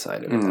remotely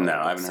excited about it. No,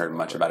 I haven't heard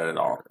much about it at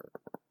all.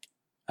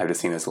 I've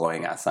just seen this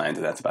glowing ass signs,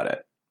 and that's about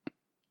it.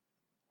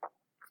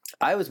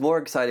 I was more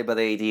excited by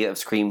the idea of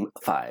Scream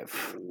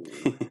 5.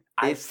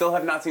 I still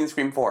have not seen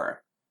Scream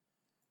 4.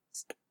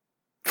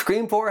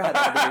 Scream 4 had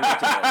all the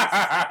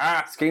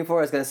originals. Scream 4,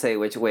 I was going to say,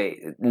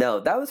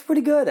 no, that was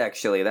pretty good,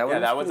 actually. That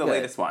was the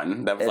latest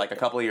one. That was like a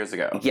couple of years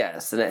ago.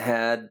 Yes, and it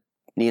had,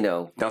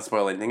 don't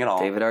spoil anything at all.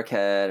 David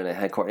Arquette, and it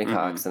had Courtney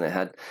Cox, and it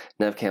had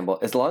Neve Campbell.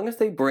 As long as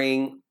they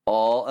bring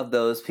all of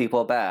those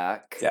people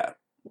back... Yeah.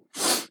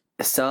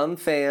 Some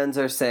fans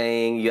are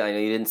saying, I know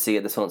you didn't see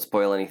it, this won't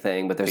spoil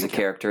anything, but there's a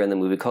character in the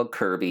movie called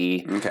Kirby,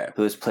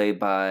 who is played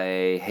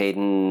by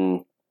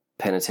Hayden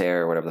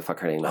Panettiere, or whatever the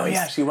fuck her name is. Oh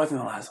yeah, she wasn't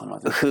the last one,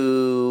 was it?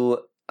 Who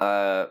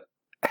has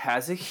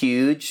a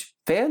huge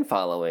fan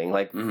following.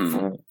 Like,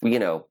 I'll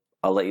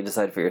let you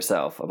decide for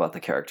yourself about the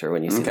character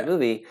when you see the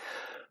movie.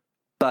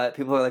 But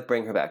people are like,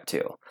 bring her back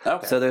too.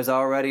 Okay. So there's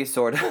already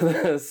sort of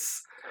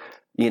this,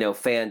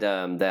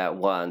 fandom that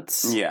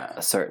wants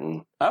a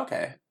certain...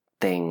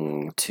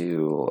 thing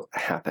to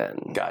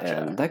happen.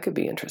 Gotcha. And that could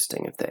be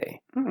interesting if they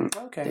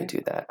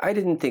do that. I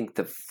didn't think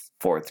the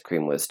fourth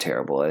Scream was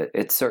terrible.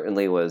 It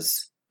certainly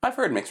was... I've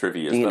heard mixed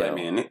reviews, but I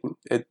mean,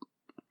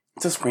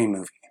 it's a Scream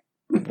movie.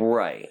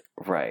 Right.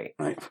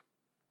 Like,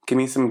 give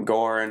me some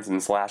gore and some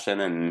slashing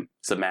and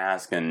some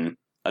mask and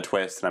a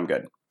twist, and I'm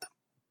good.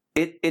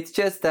 It's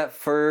just that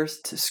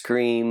first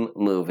Scream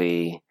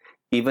movie,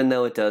 even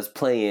though it does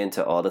play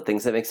into all the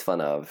things it makes fun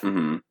of,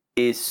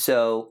 is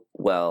so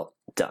well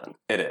done.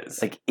 It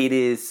is. Like, it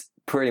is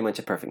pretty much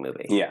a perfect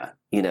movie. Yeah.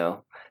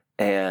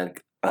 And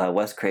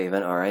Wes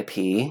Craven,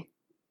 R.I.P.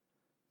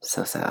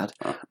 So sad.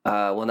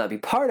 Will not be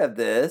part of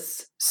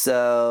this,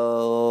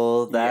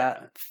 so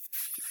that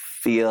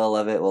feel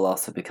of it will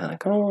also be kind of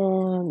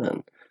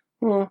gone.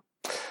 And,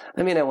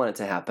 I mean, I want it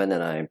to happen,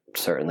 and I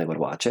certainly would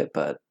watch it,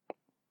 but...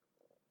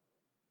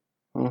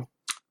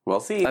 We'll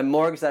see. I'm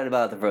more excited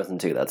about the Frozen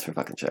 2, that's for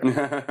fucking sure.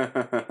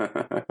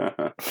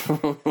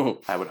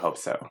 I would hope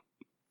so.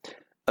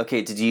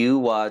 Okay, did you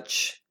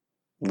watch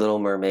Little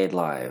Mermaid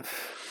Live?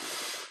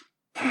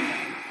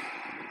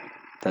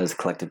 That is a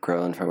collective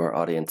groan from our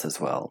audience as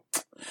well.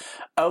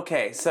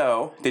 Okay,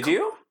 so, did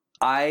you?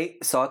 I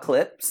saw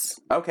clips.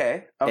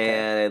 Okay.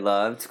 And I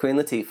loved Queen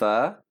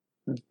Latifah.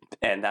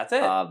 And that's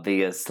it.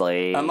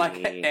 Obviously. I'm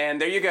like,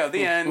 and there you go,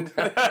 the end.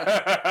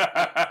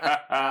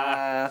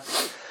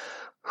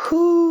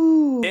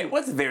 It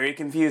was very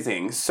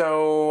confusing.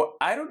 So,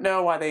 I don't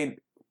know why they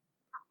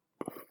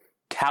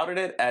touted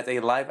it as a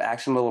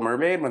live-action Little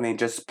Mermaid when they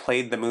just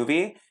played the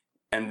movie,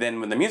 and then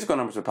when the musical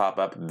numbers would pop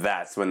up,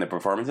 that's when the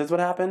performances would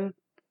happen.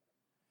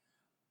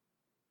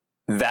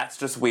 That's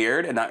just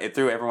weird, and it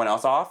threw everyone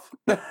else off.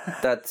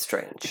 That's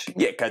strange.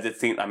 Yeah, because it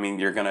seemed, I mean,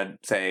 you're going to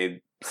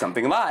say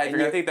something live, you're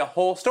going to think the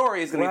whole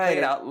story is going to be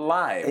played out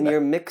live. And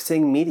you're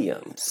mixing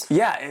mediums.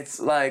 Yeah, it's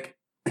like...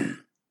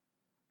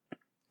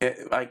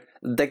 Like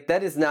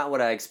that is not what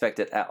I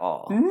expected at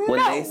all. No.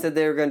 When they said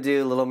they were going to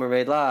do Little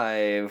Mermaid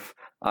Live,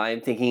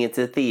 I'm thinking it's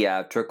a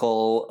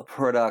theatrical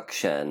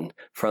production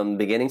from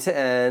beginning to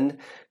end.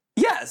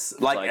 Yes,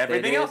 like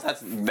everything else.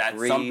 That's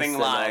something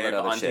live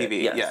on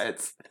TV. Yes. Yeah,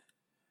 it's.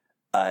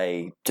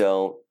 I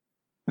don't.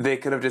 They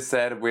could have just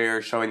said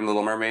we're showing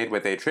Little Mermaid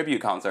with a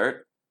tribute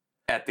concert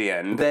at the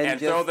end,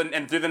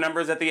 and through the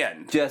numbers at the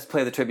end. Just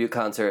play the tribute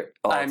concert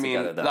all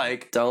together. Though.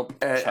 Like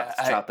don't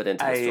chop it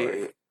into the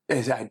story.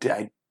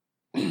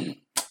 It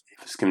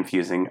was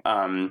confusing.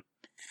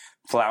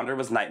 Flounder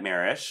was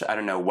nightmarish. I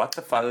don't know what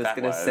the fuck that was. I was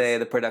going to say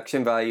the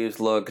production values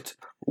looked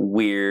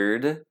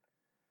weird.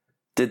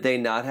 Did they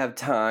not have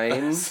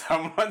time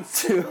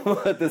to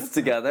put this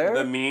together?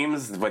 The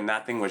memes when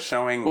that thing was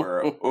showing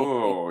were,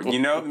 ooh. You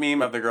know the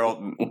meme of the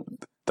girl,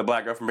 the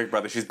black girl from Big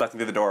Brother, she's busting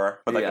through the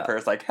door with like a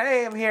purse like,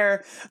 hey, I'm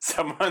here.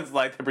 Someone's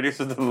like, the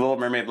producers of The Little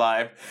Mermaid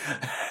Live,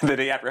 the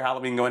day after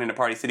Halloween going into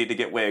Party City to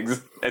get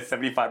wigs at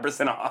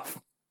 75%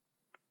 off.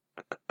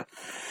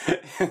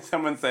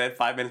 Someone said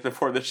 5 minutes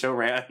before the show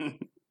ran,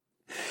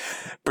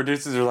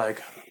 producers are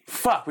like,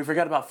 fuck, we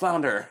forgot about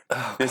Flounder.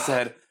 They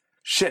said,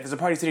 shit, there's a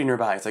Party City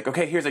nearby. It's like,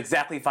 okay, here's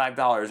exactly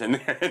 $5.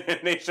 And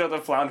they show the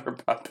Flounder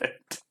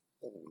puppet.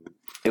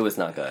 It was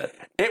not good.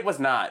 It was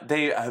not.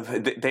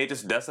 They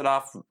just dusted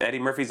off Eddie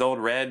Murphy's old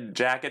red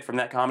jacket from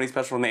that comedy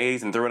special in the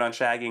 80s and threw it on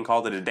Shaggy and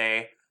called it a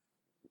day.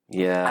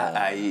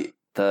 Yeah.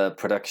 The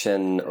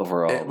production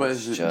overall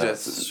was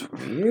just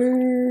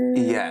weird.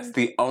 Yes.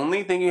 The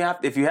only thing you have,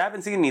 if you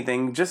haven't seen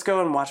anything, just go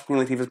and watch Queen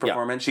Latifah's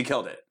performance. She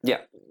killed it. Yeah.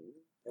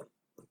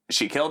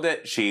 She killed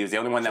it. She was the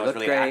only one that was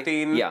really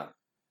acting. Yeah.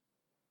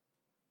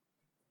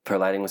 Her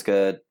lighting was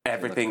good.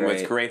 Everything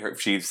was great.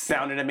 She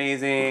sounded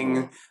amazing.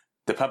 Mm-hmm.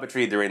 The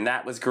puppetry during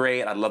that was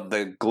great. I love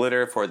the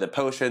glitter for the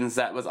potions.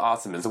 That was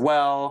awesome as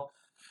well.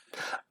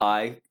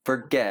 I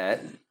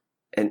forget,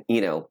 and I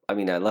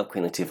love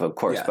Queen Latifah, of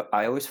course, but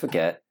I always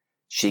forget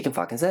she can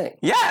fucking sing.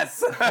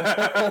 Yes!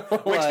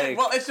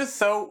 It's just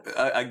so...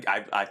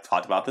 I've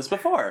talked about this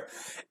before.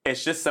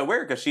 It's just so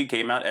weird because she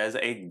came out as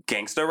a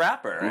gangster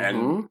rapper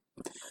and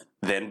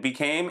then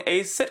became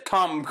a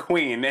sitcom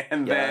queen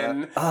and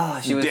then...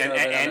 she was did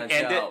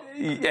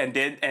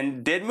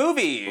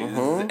movies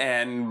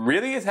and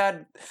really has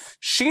had...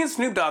 She and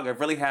Snoop Dogg have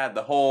really had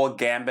the whole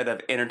gambit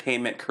of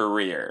entertainment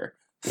career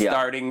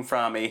starting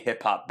from a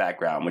hip-hop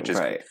background, which is...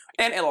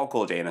 And LL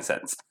Cool J in a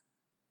sense.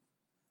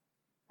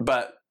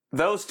 But...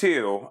 Those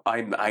two,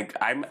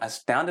 I'm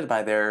astounded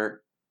by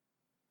their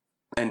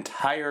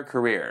entire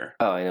career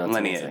lineage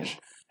amazing.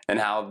 And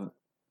how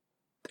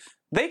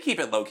they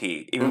keep it low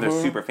key, even though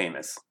they're super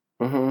famous.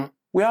 Mm-hmm.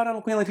 We all know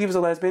Queen Latifah's a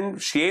lesbian.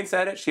 She ain't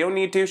said it. She don't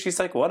need to. She's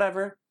like,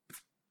 whatever.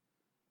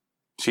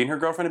 She and her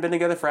girlfriend have been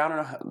together for I don't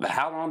know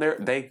how long.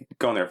 They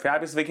go on their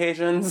fabulous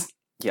vacations.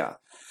 Yeah,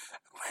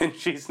 when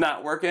she's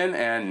not working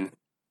and.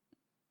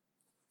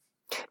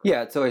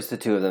 Yeah, it's always the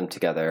two of them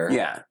together.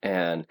 Yeah,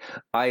 and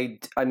I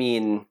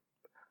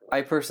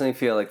personally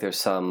feel like there's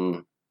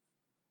some,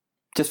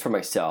 just for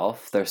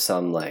myself, there's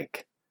some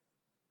like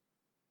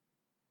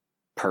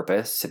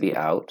purpose to be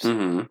out,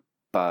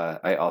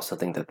 but I also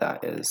think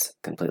that is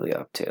completely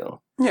up to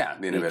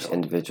the each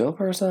individual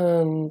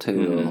person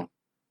to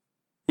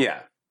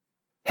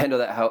handle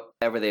that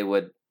however they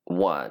would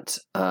want.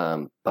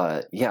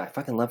 But yeah, I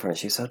fucking love her and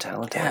she's so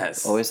talented.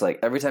 Yes. Always like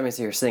every time I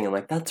see her sing, I'm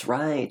like, that's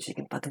right, she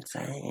can fucking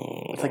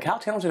sing. It's like, how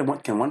talented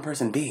can one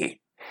person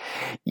be?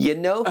 You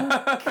know who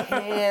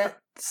can't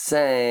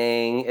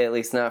sing, at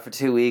least not for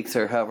 2 weeks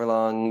or however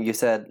long you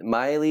said?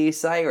 Miley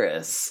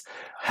Cyrus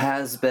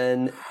has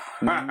been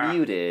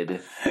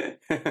muted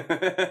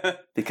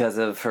because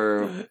of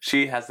her...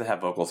 She has to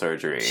have vocal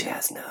surgery. She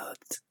has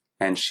notes.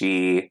 And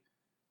she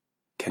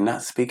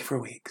cannot speak for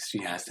weeks. She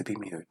has to be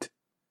mute.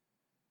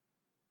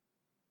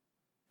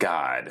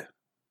 God.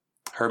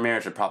 Her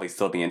marriage would probably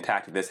still be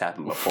intact if this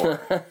happened before.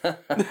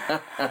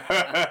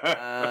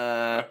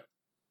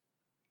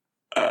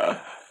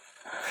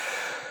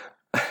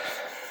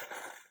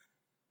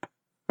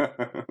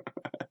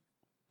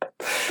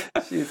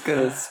 She's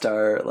gonna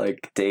start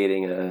like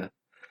dating a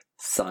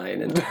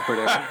sign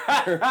interpreter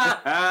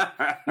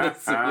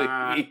this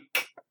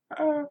week.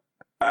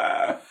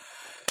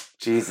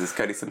 Jesus,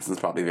 Cody Simpson's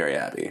probably very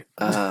happy.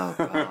 Oh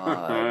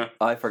God,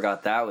 I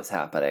forgot that was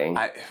happening.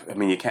 I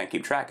mean, you can't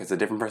keep track. It's a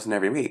different person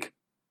every week.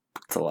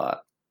 It's a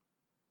lot.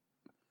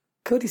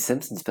 Cody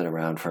Simpson's been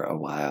around for a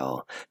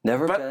while.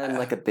 Never been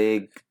like a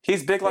big...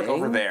 He's big thing? like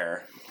over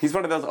there. He's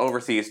one of those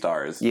overseas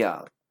stars.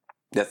 Yeah.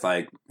 That's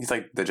like... He's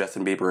like the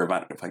Justin Bieber of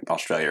like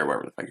Australia or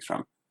wherever the fuck he's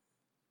from.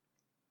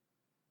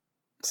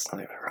 It's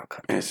not even a real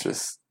country. It's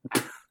just...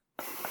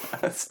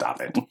 Stop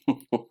it.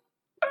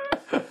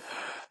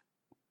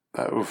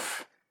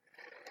 Oof.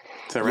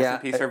 So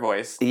rest in peace, her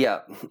voice.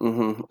 Yeah.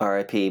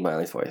 R.I.P.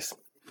 Miley's voice.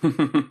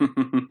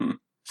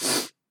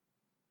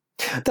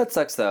 That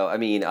sucks, though. I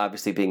mean,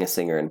 obviously being a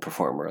singer and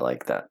performer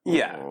like that.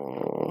 Yeah.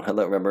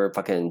 Hello, remember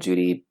fucking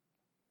Judy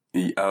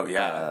Oh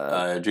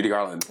yeah, Judy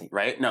Garland,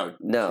 right? No,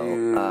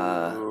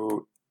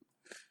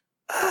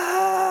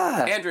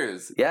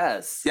 Andrews.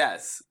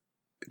 Yes.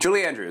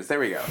 Julie Andrews. There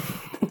we go.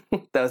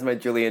 That was my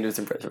Julie Andrews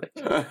impression.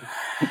 I'm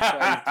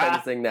trying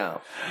to sing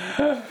now.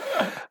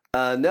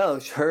 No,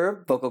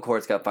 her vocal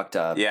cords got fucked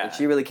up. Yeah. And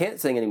she really can't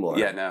sing anymore.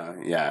 Yeah, no,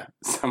 yeah.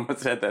 Someone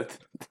said that.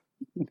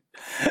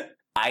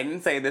 I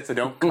didn't say this, so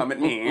don't come at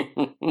me.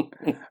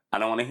 I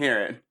don't want to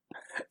hear it.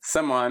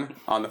 Someone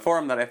on the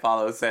forum that I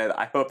follow said,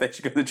 I hope that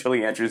you go to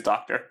Julie Andrews'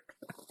 doctor.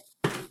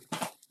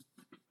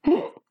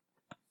 And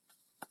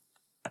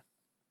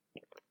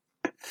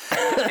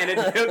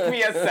it took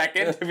me a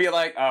second to be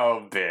like,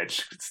 oh,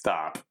 bitch,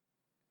 stop.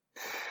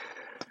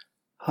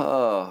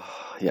 Oh,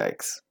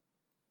 yikes.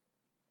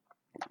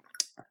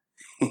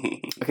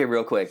 Okay,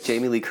 real quick.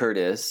 Jamie Lee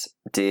Curtis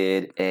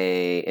did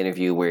a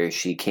interview where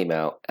she came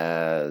out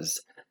as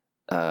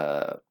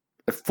a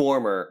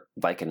former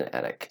Vicodin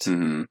addict.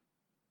 Mm-hmm.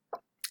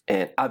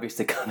 And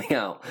obviously coming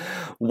out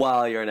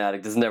while you're an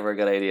addict is never a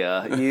good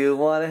idea. You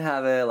want to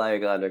have it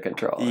like under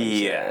control.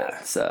 Yeah.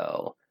 Shit.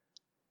 So,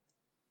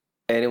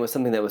 and it was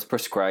something that was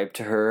prescribed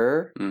to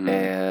her. Mm-hmm.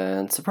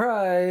 And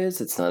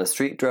surprise, it's not a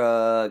street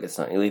drug. It's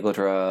not an illegal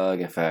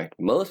drug. In fact,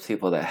 most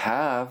people that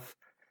have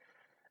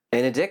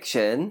an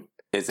addiction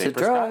It's a to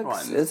prescribed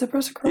drugs one. is a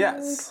prescribed.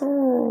 Yes.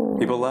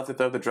 People love to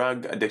throw the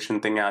drug addiction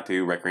thing out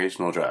to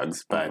recreational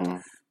drugs, but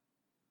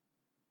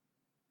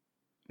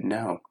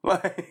no.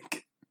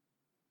 Like,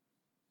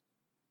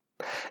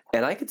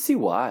 and I could see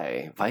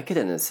why.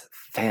 Vicodin is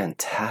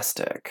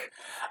fantastic.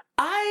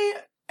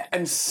 I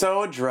am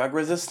so drug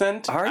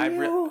resistant. Are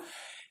you?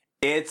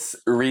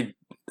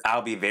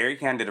 I'll be very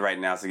candid right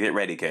now, so get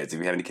ready, kids. If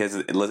you have any kids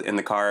in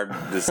the car,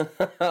 just...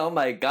 Oh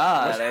my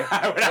God.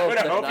 I would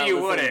hope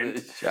you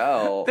wouldn't.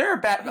 Show. They're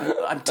bad...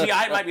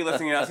 T.I. might be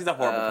listening to us. He's a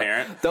horrible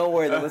parent. Don't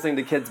worry, they're listening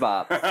to Kids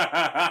Bop.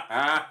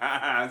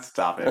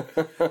 Stop it.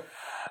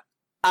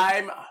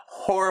 I'm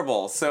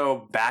horrible.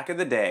 So back in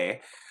the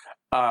day,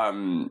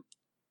 my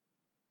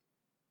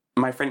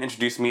friend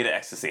introduced me to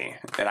ecstasy,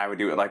 and I would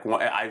do it like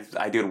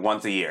I do it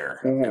once a year.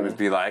 Mm-hmm. It would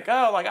be like,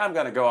 oh, like I'm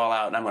gonna go all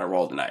out and I'm gonna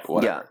roll tonight.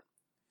 Whatever. Yeah.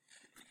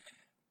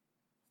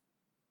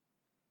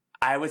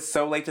 I was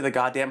so late to the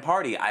goddamn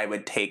party. I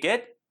would take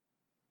it,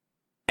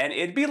 and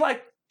it'd be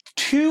like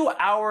 2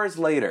 hours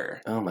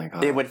later. Oh my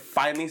God. It would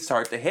finally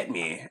start to hit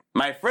me.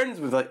 My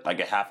friends was like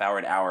a half hour,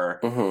 an hour.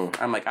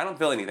 Mm-hmm. I'm like, I don't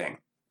feel anything.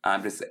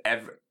 I'm just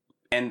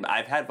and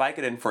I've had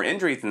Vicodin for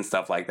injuries and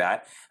stuff like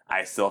that.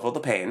 I still feel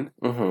the pain.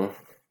 Mm-hmm.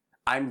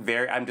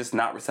 I'm just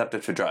not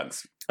receptive to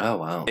drugs. Oh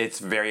wow. It's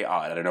very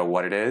odd. I don't know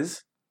what it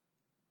is.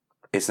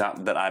 It's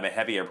not that I'm a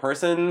heavier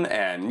person,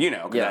 and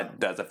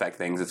that does affect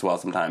things as well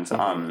sometimes.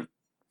 Mm-hmm.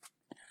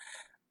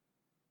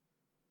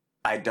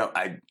 I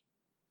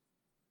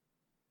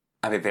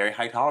have a very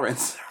high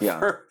tolerance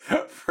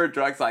for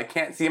drugs. So I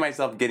can't see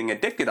myself getting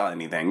addicted on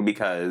anything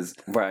because...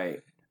 Right.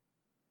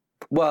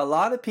 Well, a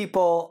lot of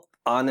people,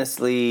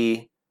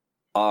 honestly,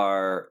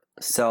 are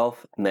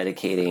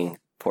self-medicating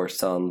for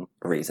some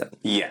reason.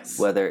 Yes.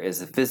 Whether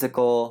it's a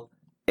physical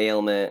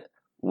ailment,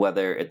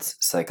 whether it's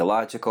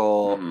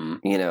psychological,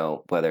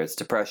 whether it's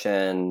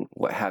depression,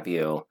 what have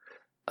you.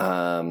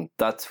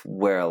 That's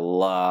where a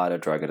lot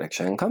of drug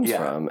addiction comes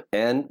from.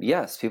 And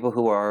yes, people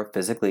who are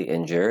physically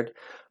injured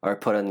are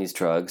put on these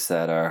drugs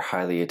that are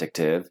highly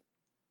addictive.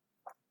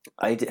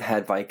 I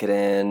had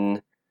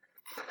Vicodin.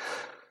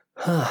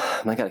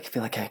 Oh my God, I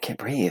feel like I can't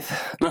breathe.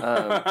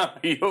 Are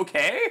you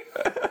okay?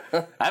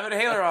 I have an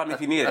inhaler on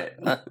if you need it.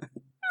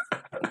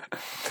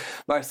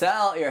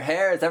 Marcel, your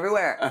hair is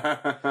everywhere.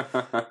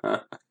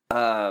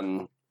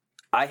 I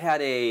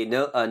had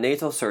a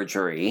nasal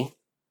surgery.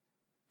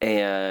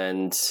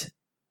 And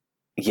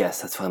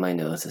yes, that's why my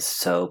nose is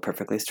so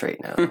perfectly straight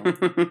now.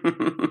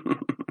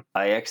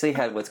 I actually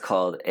had what's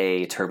called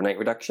a turbinate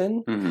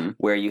reduction,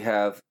 where you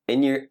have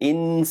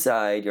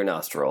inside your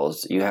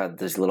nostrils, you have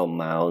these little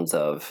mounds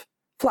of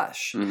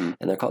flesh, and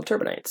they're called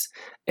turbinates.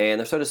 And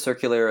they're sort of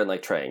circular and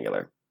like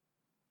triangular.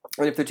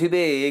 And if they're too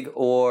big,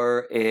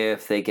 or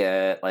if they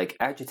get like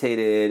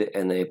agitated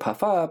and they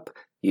puff up,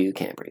 you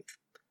can't breathe.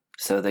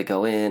 So they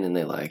go in and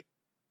they like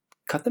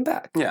cut them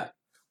back. Yeah.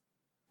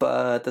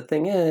 But the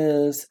thing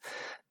is,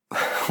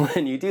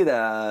 when you do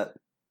that,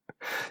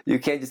 you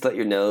can't just let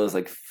your nose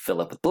like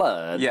fill up with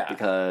blood. Yeah.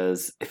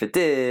 Because if it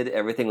did,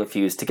 everything would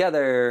fuse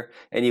together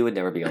and you would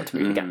never be able to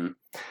breathe again.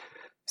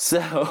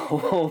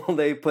 So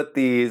they put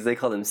they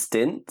call them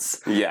stints.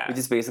 Yeah. Which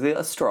is basically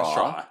a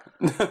straw.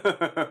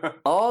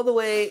 All the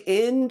way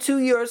into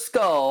your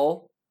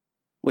skull,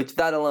 which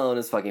that alone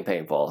is fucking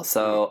painful.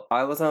 So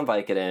I was on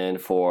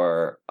Vicodin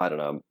for, I don't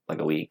know, like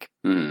a week,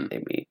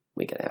 maybe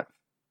week and a half.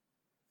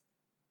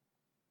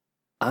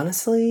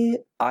 Honestly,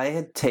 I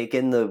had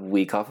taken the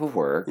week off of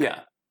work.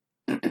 Yeah.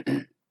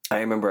 I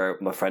remember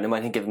a friend of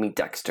mine had given me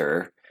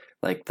Dexter,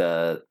 like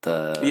the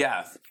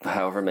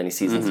however many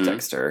seasons of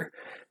Dexter.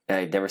 And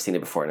I'd never seen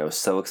it before, and I was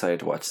so excited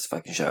to watch this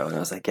fucking show. And I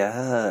was like,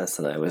 yes.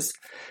 And I was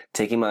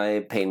taking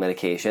my pain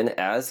medication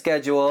as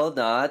scheduled,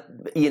 not,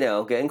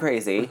 getting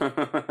crazy.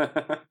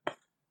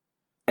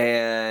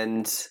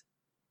 And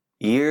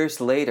years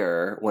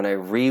later, when I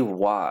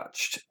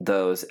rewatched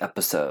those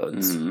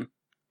episodes,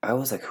 I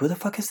was like, who the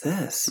fuck is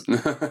this?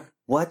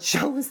 What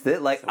show is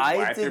this? Like,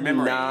 I did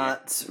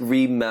not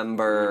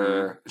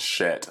remember.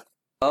 Shit.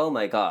 Oh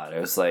my God. It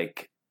was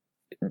like,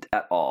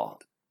 at all.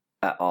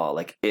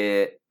 Like,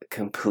 it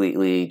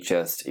completely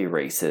just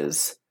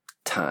erases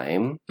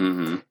time.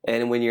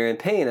 And when you're in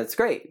pain, it's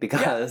great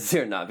because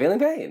you're not feeling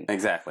pain.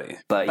 Exactly.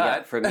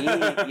 But for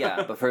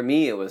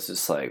me, it was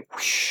just like,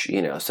 whoosh,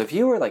 so if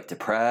you were like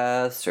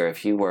depressed or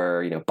if you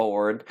were,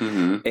 bored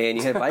and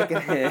you had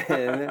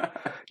Vicodin,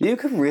 you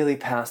could really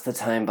pass the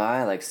time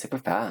by like super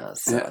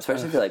fast. So,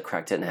 especially if you like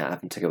cracked it in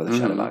half and took it with a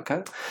shot of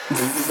vodka.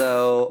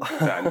 So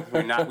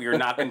we're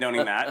not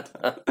condoning that.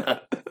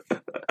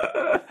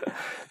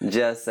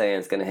 Just saying,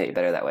 it's going to hit you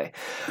better that way.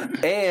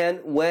 And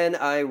when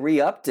I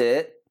re-upped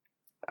it,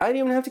 I didn't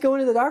even have to go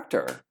into the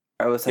doctor.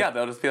 I was like,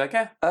 they'll just be like,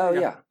 oh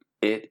yeah.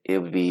 It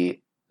would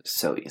be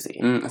so easy.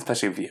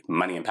 Especially if you have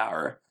money and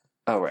power.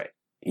 Oh, right.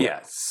 Yeah,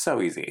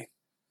 so easy.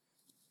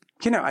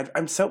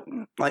 I'm so,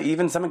 like,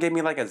 even someone gave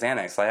me like a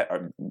Xanax.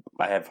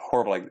 I have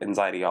horrible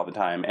anxiety all the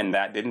time, and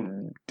that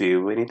didn't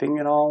do anything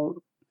at all.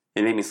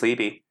 It made me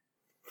sleepy.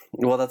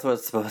 Well, that's what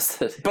it's supposed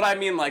to do. But I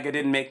mean, like, it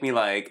didn't make me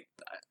like,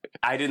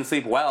 I didn't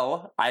sleep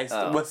well. I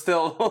was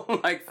still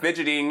like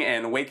fidgeting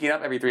and waking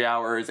up every 3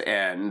 hours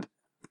and...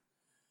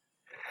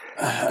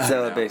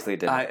 So it basically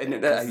didn't.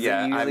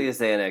 Usually a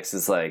Xanax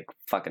is like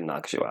fucking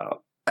knocks you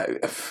out.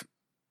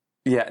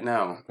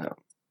 No.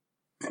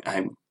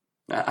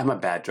 I'm a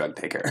bad drug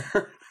taker.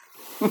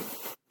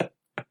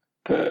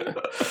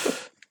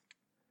 That's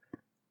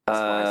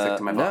why I stick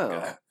to my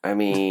vodka. I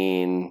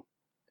mean,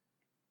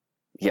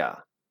 yeah.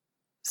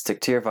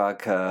 Stick to your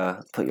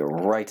vodka, put you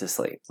right to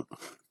sleep.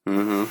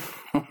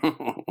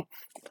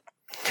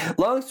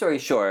 Long story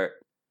short,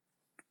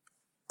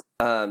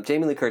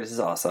 Jamie Lee Curtis is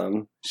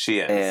awesome. She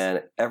is.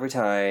 And every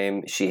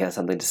time she has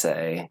something to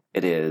say,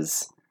 it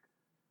is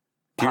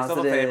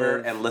positive. Do yourself a favor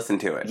and listen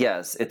to it.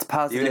 Yes, it's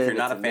positive. Even if you're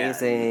not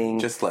amazing. Fan,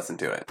 just listen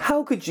to it.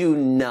 How could you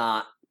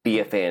not be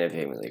a fan of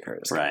Jamie Lee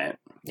Curtis? Right.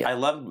 Yeah. I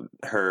love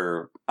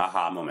her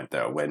aha moment,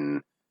 though,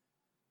 when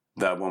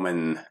the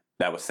woman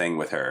that was singing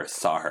with her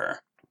saw her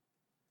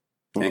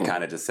and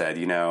kind of just said,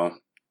 you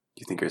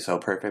think you're so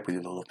perfect with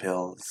your little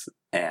pills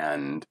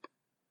and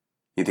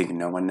you think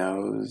no one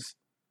knows,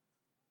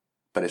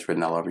 but it's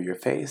written all over your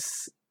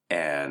face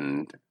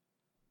and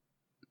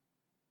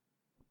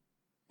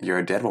you're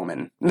a dead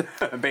woman.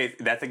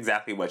 That's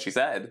exactly what she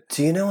said.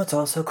 Do you know what's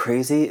also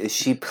crazy is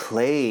she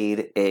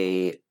played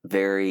a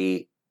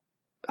very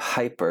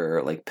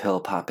hyper, like pill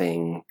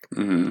popping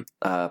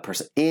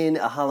person in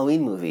a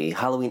Halloween movie,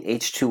 Halloween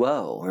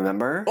H2O.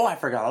 Remember? Oh, I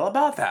forgot all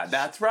about that.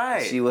 That's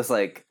right. She was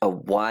like a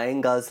wine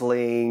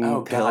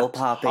guzzling, pill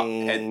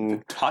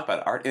popping. Talk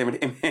about art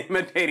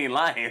imitating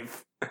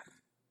life.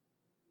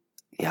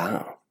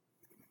 Yeah.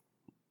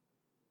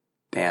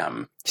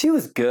 Damn. She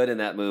was good in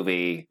that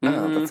movie.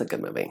 Oh, that's a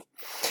good movie.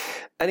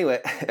 Anyway,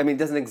 I mean, it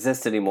doesn't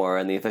exist anymore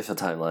in the official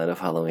timeline of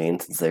Halloween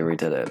since they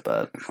redid it,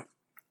 but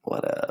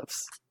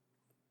whatevs.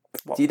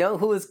 Well, do you know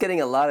who was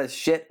getting a lot of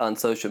shit on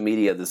social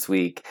media this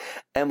week?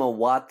 Emma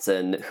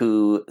Watson,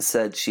 who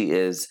said she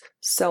is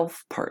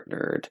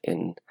self-partnered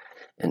in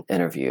an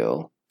interview.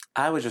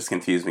 I was just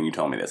confused when you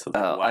told me this.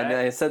 I mean,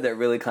 I said that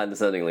really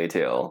condescendingly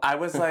too. I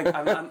was like,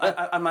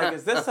 I'm like,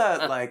 is this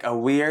a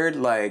weird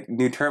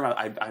new term?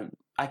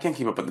 I can't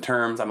keep up with the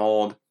terms. I'm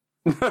old.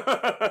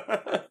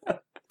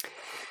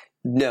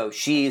 No,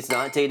 she's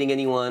not dating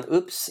anyone.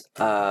 Oops.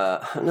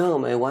 No,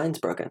 my wine's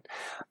broken.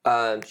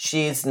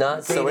 She's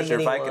not dating anyone. So is your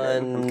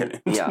Vicodin. I'm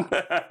kidding. Yeah.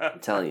 I'm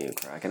telling you,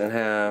 crack it in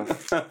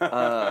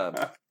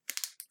half.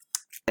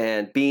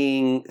 And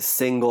being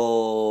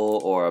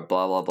single or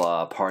blah, blah,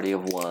 blah, party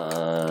of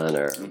one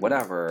or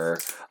whatever,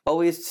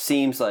 always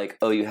seems like,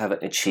 oh, you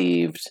haven't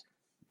achieved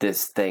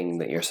this thing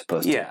that you're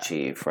supposed to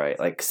achieve, right?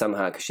 Like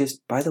somehow, because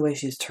by the way,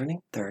 she's turning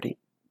 30.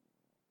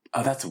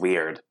 Oh, that's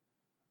weird.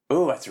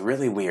 Oh, that's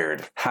really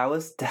weird. How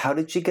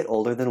did she get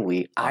older than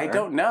we are? I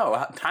don't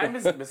know. Time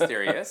is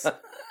mysterious.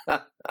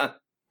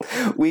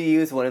 We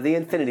use one of the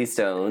Infinity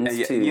Stones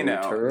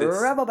to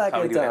travel back in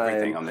time. We do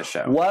everything on this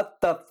show. What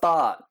the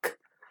fuck?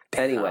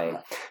 Damn. Anyway,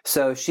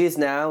 so she's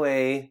now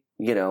a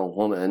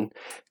woman,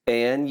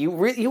 and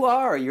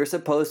you're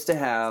supposed to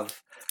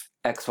have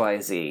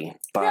XYZ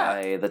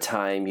by the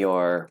time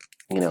you're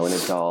an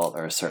adult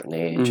or a certain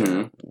age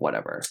or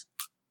whatever.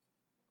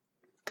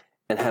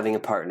 And having a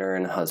partner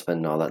and a husband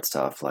and all that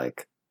stuff,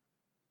 like,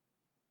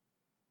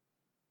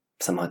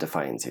 somehow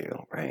defines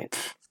you, right?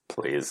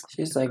 Please.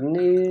 She's like,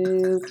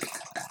 nope.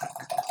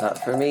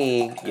 Not for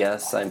me.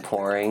 Yes, I'm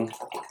pouring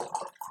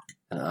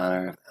in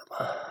honor of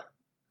Emma.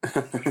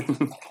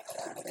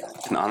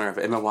 In honor of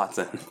Emma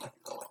Watson.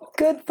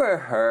 Good for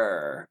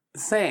her.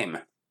 Same.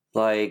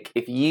 Like,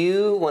 if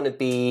you want to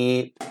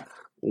be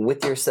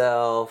with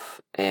yourself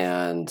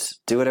and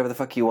do whatever the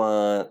fuck you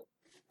want,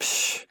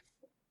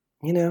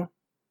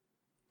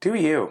 Do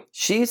you?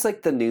 She's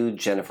like the new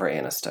Jennifer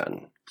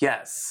Aniston.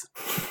 Yes.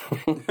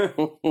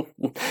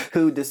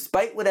 Who,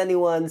 despite what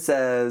anyone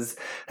says,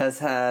 has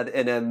had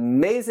an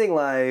amazing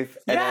life.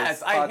 And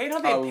yes, I hate how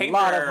they paint a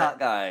lot her. of hot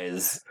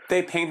guys.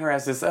 They paint her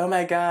as this. Oh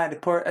my god,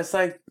 poor. It's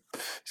like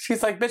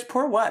she's like, bitch,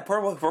 poor what?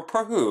 Poor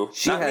who?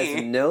 She Not has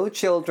me. no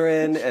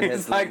children and She's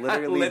has like, I'm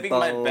literally living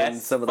my boned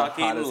best some of the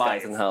fucking hottest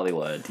life. guys in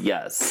Hollywood.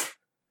 Yes,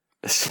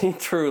 she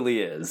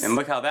truly is. And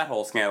look how that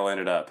whole scandal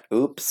ended up.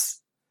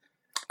 Oops.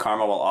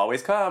 Karma will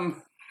always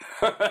come.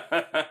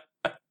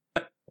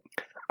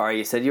 All right,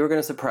 you said you were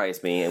going to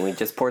surprise me, and we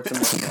just poured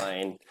some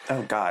wine.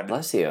 Oh God,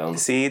 Bless you.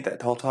 See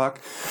that whole talk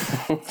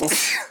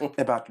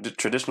about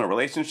traditional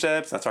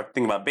relationships. I start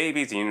thinking about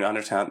babies, and you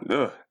understand.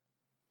 Ugh.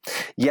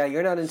 Yeah,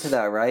 you're not into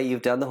that, right?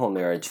 You've done the whole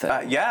marriage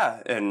thing.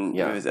 Yeah, and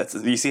Yeah.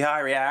 you see how I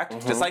react.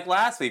 Mhm. Just like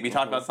last week, we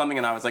talked about something,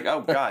 and I was like,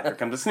 "Oh God, here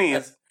comes a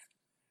sneeze."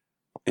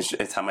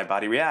 It's how my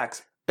body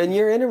reacts. And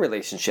you're in a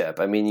relationship.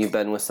 I mean, you've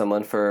been with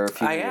someone for a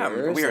few I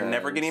years. am. We are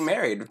never getting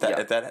married.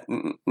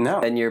 No.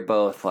 And you're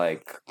both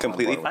like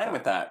Completely on board fine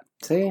with that.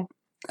 See,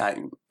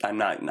 I'm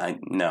not.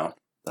 No,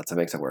 that's what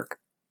makes it work.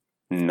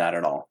 not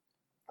at all.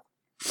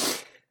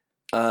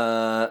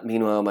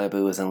 Meanwhile, my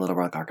boo is in Little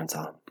Rock,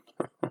 Arkansas.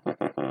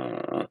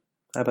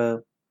 Hi,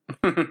 boo.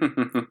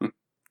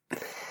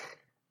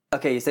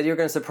 Okay, you said you were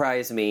going to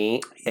surprise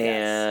me,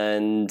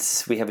 and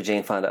we have a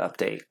Jane Fonda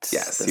update.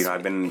 Yes, this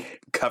I've been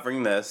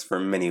covering this for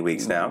many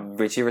weeks now.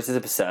 Richie is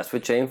obsessed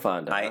with Jane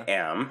Fonda. I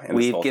am.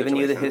 We've given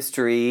you the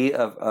history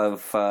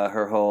of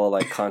her whole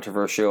like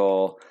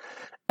controversial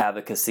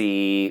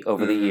advocacy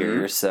over the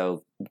years.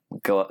 So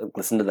go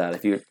listen to that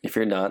if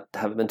you're not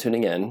haven't been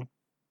tuning in.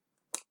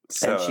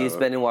 So, and she's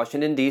been in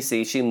Washington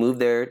D.C. She moved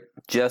there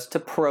just to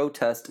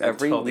protest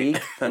every week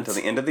until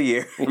the end of the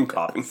year. I'm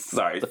coughing.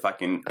 Sorry,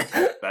 fucking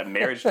that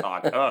marriage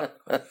talk. Ugh.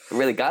 It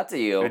really got to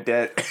you. It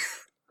did.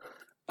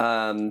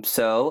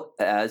 So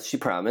as she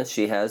promised,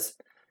 she has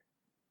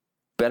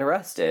been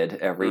arrested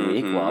every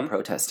week while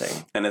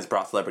protesting, and has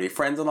brought celebrity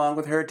friends along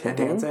with her. Ted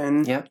Mhm.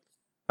 Danson. Yep.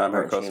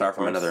 Her co-star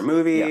from another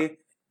movie. Yeah.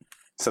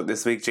 So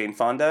this week, Jane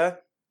Fonda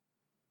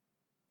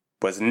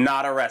was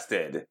not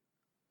arrested.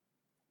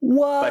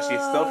 What? But she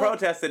still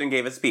protested and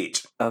gave a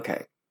speech.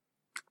 Okay.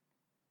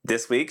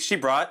 This week, she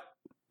brought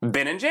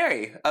Ben and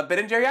Jerry, a Ben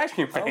and Jerry ice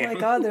cream fan. Oh my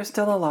God, they're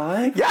still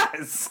alive?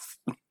 Yes!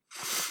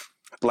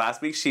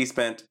 Last week, she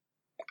spent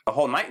a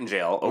whole night in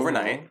jail,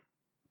 overnight.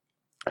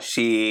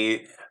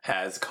 She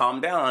has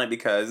calmed down on it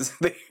because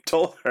they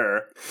told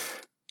her,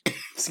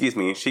 excuse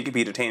me, she could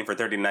be detained for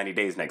 30 to 90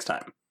 days next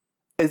time.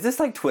 Is this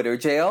like Twitter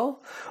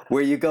jail?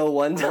 Where you go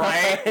one time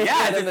Right?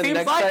 Yes, and then it the seems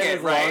next like time it,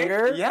 is right?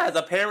 longer? Yes,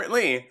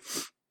 apparently.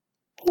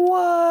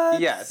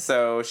 What? Yeah,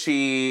 so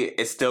she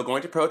is still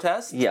going to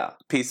protest Yeah.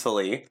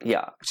 peacefully.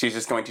 Yeah. She's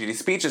just going to do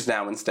speeches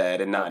now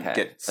instead and not Okay.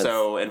 get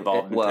so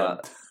involved well,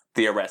 into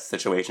the arrest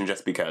situation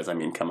just because. I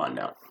mean, come on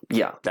now.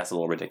 Yeah. That's a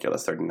little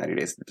ridiculous, 30 to 90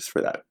 days just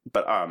for that.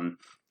 But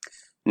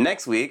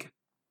next week,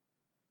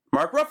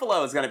 Mark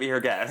Ruffalo is going to be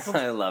her guest.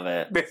 I love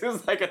it. This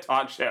is like a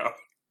talk show.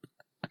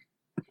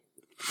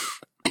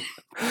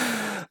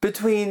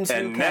 Between two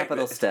And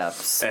capital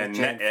steps. And,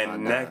 with Jane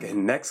Fonda.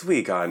 next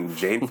week on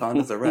Jane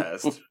Fonda's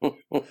Arrest,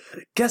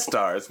 guest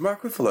stars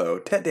Mark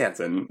Ruffalo, Ted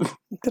Danson.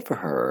 Good for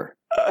her.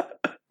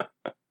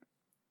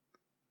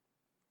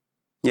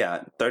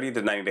 Yeah, 30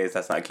 to 90 days,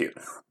 that's not cute.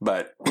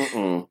 But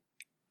Mm-mm.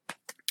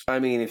 I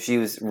mean, if she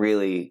was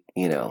really,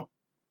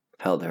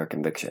 held to her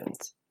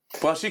convictions.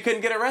 well, she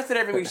couldn't get arrested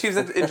every week. She was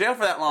in jail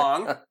for that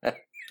long.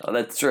 Oh,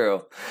 that's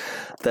true.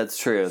 That's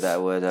true.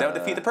 That would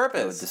defeat the purpose.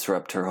 That would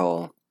disrupt her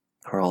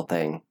whole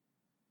thing.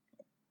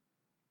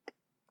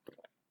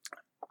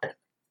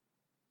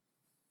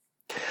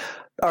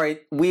 All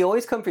right, we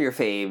always come for your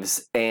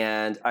faves,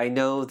 and I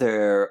know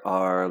there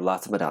are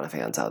lots of Madonna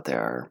fans out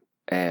there.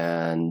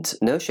 And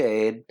no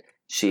shade,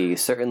 she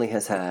certainly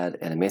has had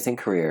an amazing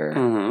career.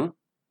 Mm-hmm.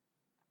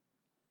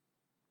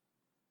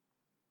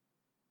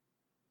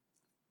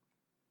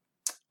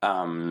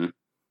 I'm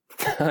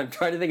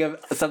trying to think of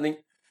something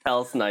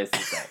else nice to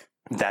say.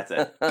 That's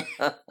it.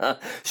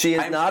 She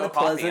is I'm not so a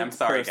coffee. pleasant I'm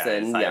sorry,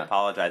 person. guys. I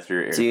apologize for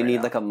your ears. Do you right need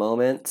now. like a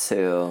moment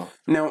to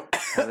No.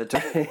 have a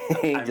drink?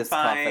 I'm Just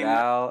cough it fine.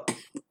 out.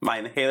 My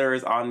inhaler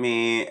is on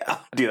me.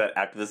 I'll do that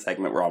after the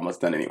segment. We're almost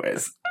done,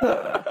 anyways.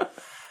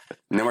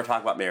 And then we're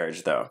talking about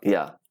marriage, though.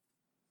 Yeah.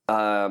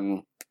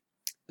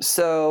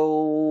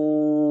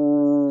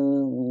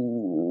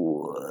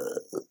 So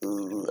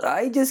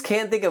I just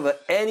can't think of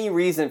any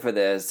reason for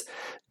this.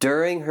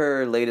 During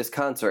her latest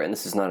concert, and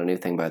this is not a new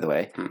thing, by the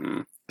way,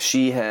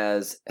 she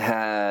has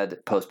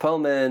had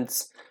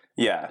postponements.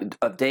 Yeah.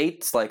 Of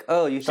dates, like,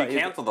 oh, you She thought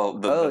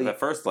canceled the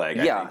first leg,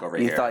 I think, over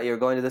you here. thought you were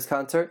going to this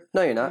concert?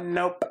 No, you're not.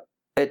 Nope.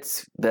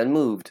 It's been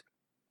moved.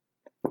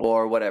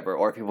 Or whatever.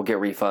 Or people get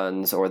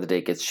refunds, or the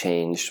date gets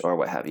changed, or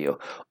what have you.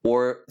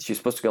 Or she's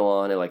supposed to go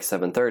on at like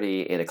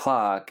 7:30, 8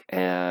 o'clock,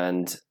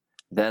 and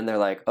then they're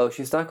like, oh,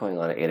 she's not going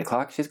on at 8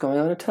 o'clock, she's going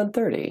on at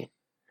 10:30.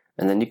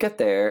 And then you get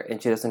there,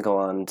 and she doesn't go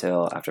on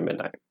until after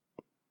midnight.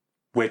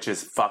 Which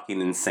is fucking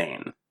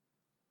insane.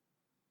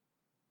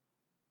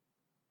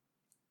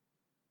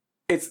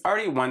 it's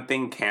already one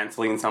thing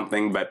canceling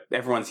something, but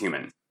everyone's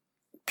human.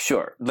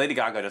 Sure. Lady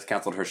Gaga just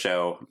canceled her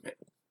show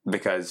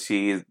because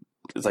she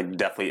is like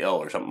deathly ill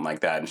or something like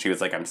that, and she was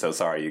like, "I'm so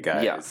sorry, you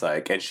guys." Yeah.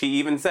 Like, and she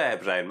even said,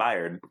 which I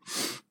admired,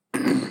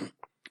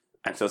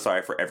 "I'm so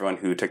sorry for everyone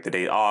who took the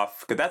day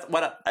off," because that's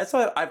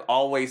what I've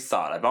always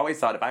thought. I've always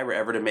thought if I were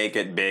ever to make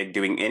it big,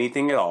 doing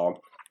anything at all,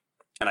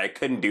 and I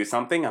couldn't do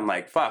something, I'm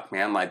like, "Fuck,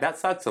 man!" Like that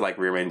sucks to like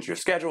rearrange your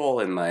schedule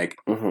and like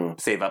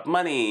save up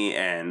money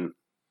and.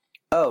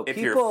 Oh, if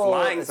people, you're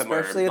flying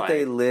somewhere, especially if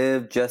they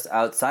live just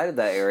outside of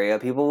that area,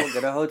 people will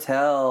get a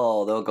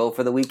hotel. They'll go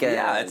for the weekend.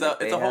 Yeah, it's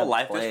a whole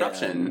life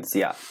disruption.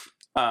 Yeah.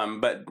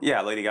 But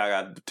yeah, Lady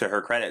Gaga, to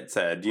her credit,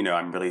 said,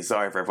 I'm really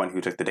sorry for everyone who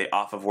took the day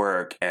off of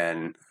work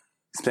and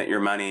spent your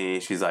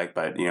money. She's like,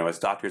 but it's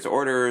doctor's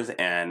orders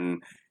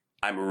and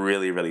I'm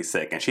really, really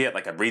sick. And she had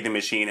like a breathing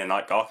machine and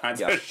like all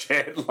kinds of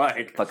shit.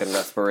 Like fucking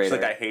respirator. She's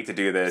like, I hate to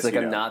do this. It's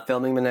like, I'm not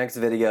filming the next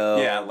video.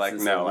 Yeah, like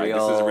this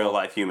is real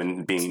life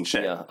human being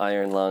shit. Yeah,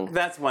 iron lung.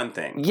 That's one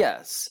thing.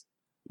 Yes.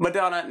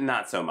 Madonna,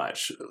 not so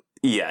much.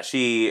 Yeah,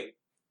 she...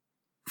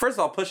 First of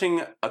all,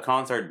 pushing a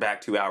concert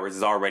back 2 hours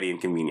is already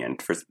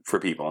inconvenient for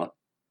people.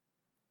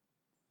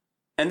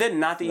 And then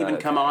not to even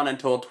come on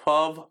until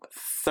 12:30?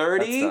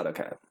 That's not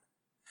okay.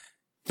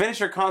 Finish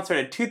your concert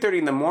at 2:30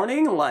 in the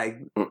morning? Like...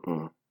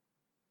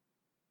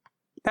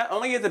 Not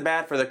only is it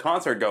bad for the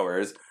concert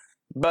goers,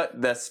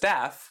 but the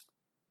staff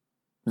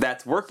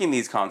that's working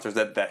these concerts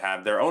that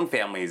have their own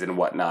families and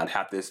whatnot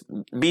have to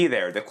be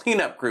there. The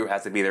cleanup crew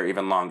has to be there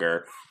even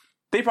longer.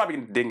 They probably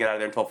didn't get out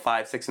of there until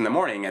 5, 6 in the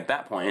morning at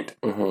that point.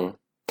 When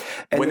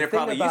they're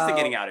probably used to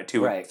getting out at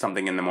 2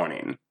 something in the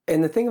morning.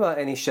 And the thing about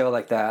any show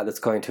like that's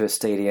going to a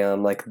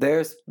stadium, like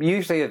there's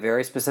usually a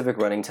very specific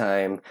running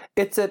time.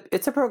 It's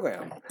a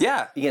program.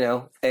 Yeah.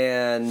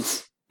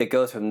 And it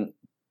goes from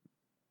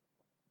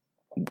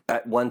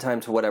at one time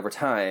to whatever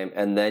time,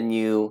 and then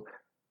you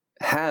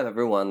have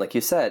everyone, like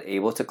you said,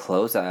 able to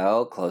close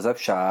up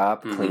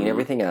shop, clean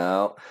everything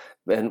out,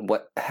 and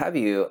what have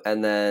you,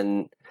 and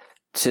then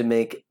to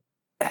make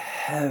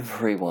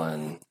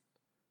everyone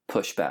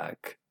push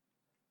back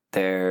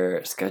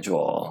their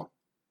schedule.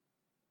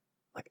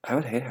 Like, I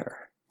would hate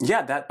her.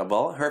 Yeah,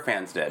 her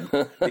fans did.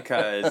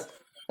 Because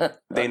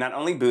they not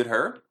only booed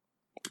her,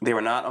 they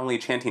were not only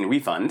chanting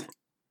refund,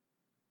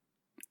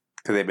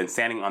 because they've been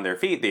standing on their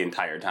feet the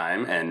entire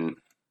time and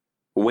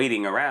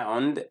waiting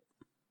around.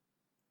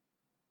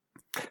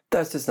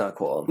 That's just not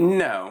cool.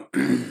 No.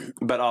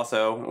 But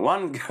also,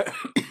 one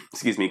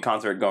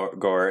concert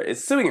goer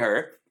is suing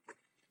her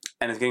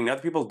and is getting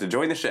other people to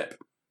join the ship.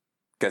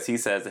 Because he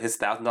says that his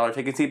 $1,000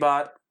 tickets he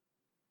bought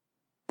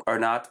are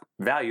not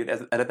valued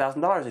at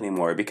 $1,000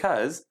 anymore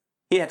because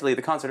he had to leave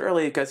the concert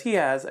early because he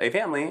has a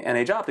family and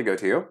a job to go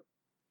to.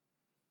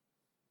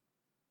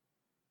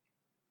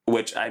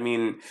 Which, I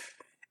mean...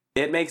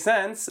 It makes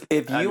sense.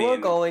 If you are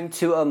going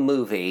to a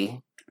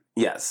movie,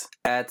 yes,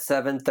 at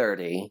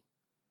 7:30,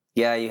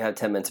 yeah, you have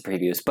 10 minutes of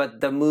previews,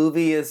 but the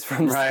movie is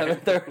from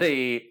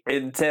 7:30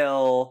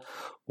 until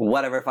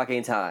whatever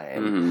fucking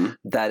time.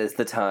 That is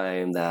the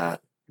time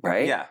that,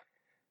 right? Yeah.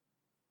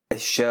 A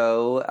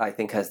show, I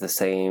think, has the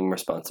same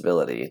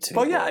responsibility to.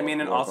 Well, yeah, I mean,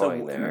 and also,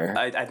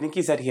 I think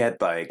he said he had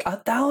like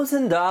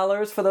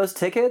 $1,000 for those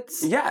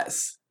tickets.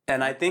 Yes,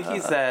 and I think he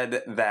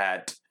said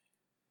that.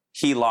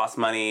 He lost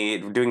money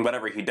doing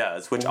whatever he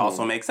does, which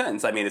also makes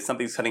sense. I mean, if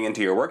something's cutting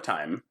into your work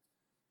time,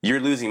 you're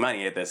losing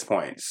money at this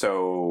point.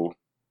 So,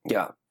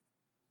 yeah.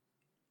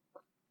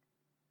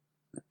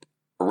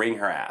 Ring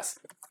her ass.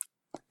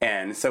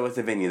 And so is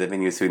the venue. The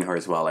venue is suing her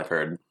as well, I've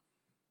heard.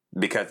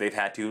 Because they've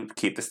had to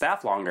keep the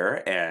staff longer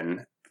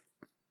and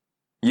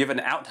you have an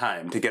out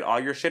time to get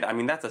all your shit. I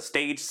mean, that's a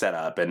stage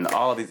setup and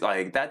all of these,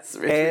 like, that's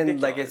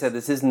ridiculous. Like I said,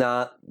 this is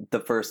not the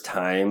first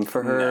time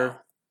for her.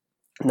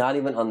 No. Not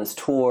even on this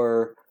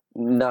tour.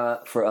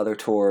 Not for other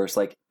tours.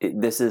 Like,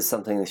 this is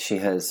something that she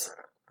has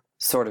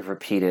sort of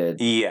repeated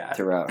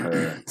throughout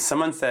her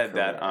Someone said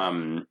career. That,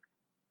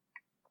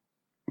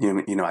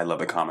 I love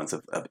the comments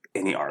of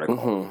any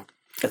article.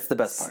 That's the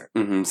best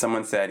part.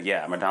 Someone said,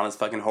 yeah, Madonna's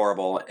fucking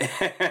horrible.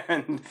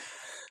 And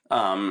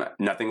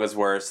nothing was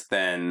worse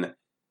than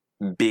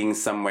being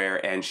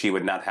somewhere and she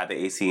would not have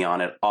the AC on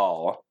at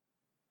all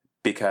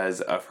because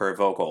of her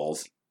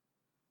vocals.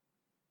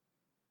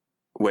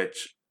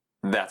 Which...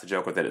 That's a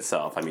joke within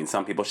itself. I mean,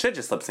 some people should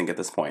just lip sync at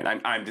this point.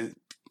 I'm just...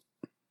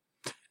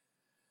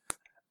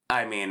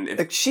 I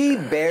mean... she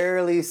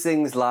barely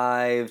sings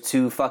live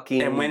to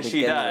fucking... And when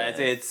she does,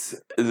 it's...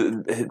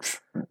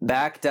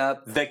 backed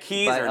up. The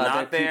keys are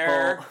not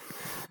there.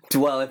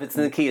 Well, if it's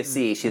in the key of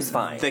C, she's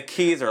fine. The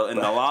keys are in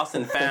the lost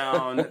and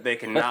found. They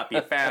cannot be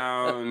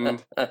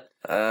found.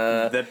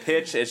 The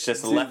pitch is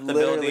just left the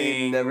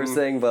building. Never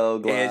sang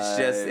Vogue live. It's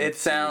just, it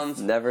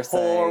sounds never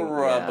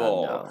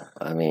horrible. Yeah, no.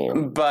 I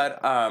mean... But,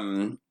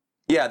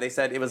 yeah, they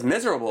said it was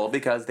miserable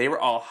because they were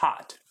all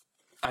hot.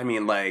 I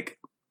mean, like,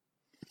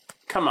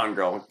 come on,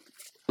 girl.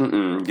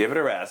 Give it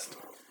a rest.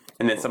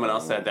 And then someone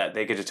else said that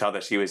they could just tell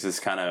that she was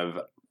just kind of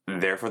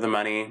there for the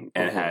money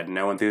and had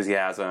no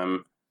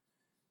enthusiasm.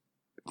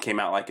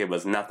 Came out like it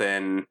was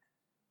nothing.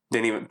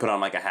 Didn't even put on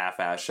like a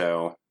half-ass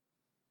show.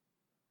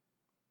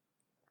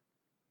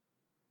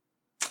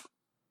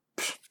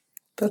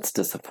 That's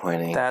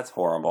disappointing. That's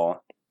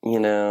horrible. You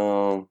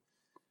know.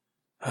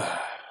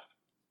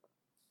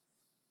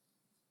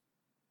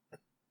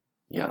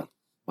 Yeah.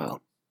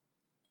 Well.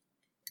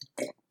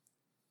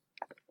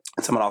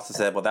 Someone also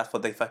said, well, that's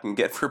what they fucking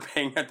get for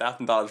paying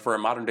 $1,000 for a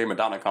modern-day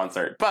Madonna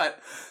concert. But...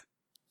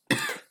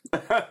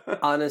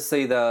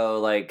 Honestly, though,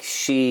 like,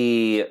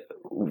 she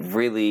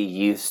really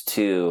used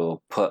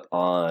to put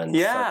on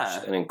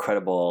such an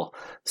incredible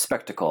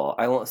spectacle.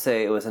 I won't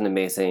say it was an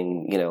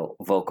amazing,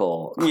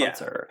 vocal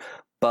concert,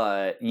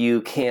 but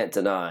you can't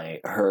deny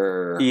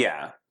her...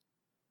 Yeah.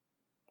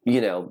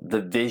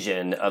 The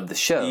vision of the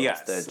shows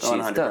that she's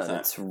 100%. Done.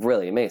 It's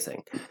really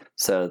amazing.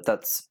 So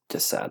that's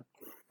just sad.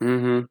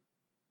 Mm-hmm.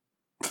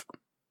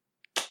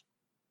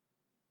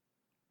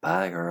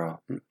 Bye,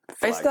 girl.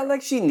 It's not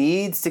like she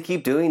needs to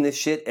keep doing this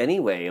shit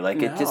anyway.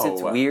 Like,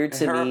 it's weird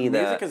to me that...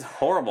 Her music is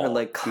horrible. Her,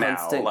 like,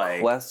 constant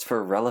quest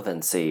for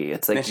relevancy.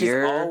 It's like, and she's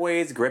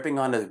always gripping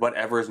onto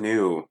whatever's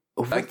new.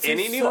 Like,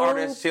 any new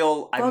artist,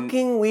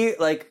 fucking weird.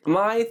 Like,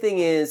 my thing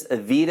is,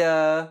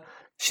 Evita...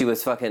 She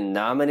was fucking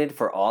nominated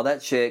for all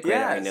that shit.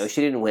 Granted, I know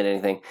she didn't win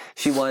anything.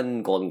 She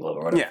won Golden Globe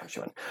or whatever she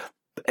won.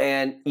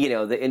 And,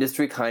 the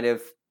industry kind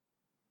of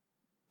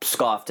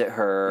scoffed at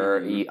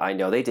her. Mm-hmm. I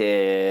know they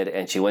did.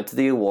 And she went to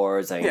the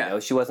awards. I know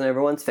she wasn't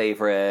everyone's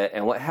favorite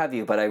and what have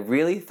you. But I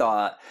really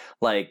thought,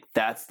 like,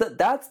 that's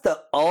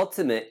the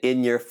ultimate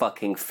in your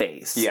fucking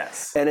face.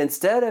 Yes. And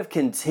instead of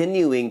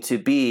continuing to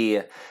be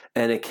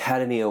an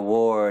Academy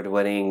Award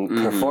winning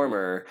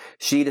performer,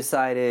 she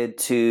decided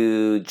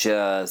to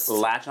just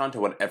latch on to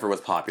whatever was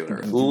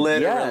popular.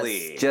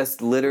 Literally. Yes,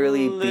 just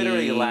literally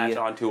latch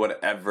on to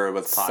whatever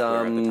was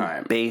popular at the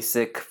time.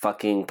 Basic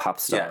fucking pop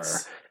star.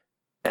 Yes.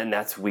 And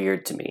that's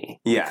weird to me.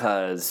 Yeah.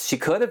 Because she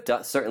could have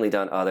certainly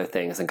done other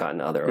things and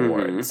gotten other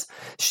awards.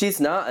 She's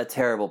not a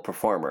terrible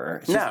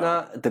performer. She's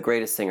not the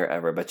greatest singer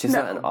ever, but she's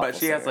not an awful but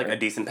she has singer. like a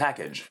decent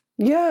package.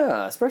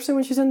 Yeah, especially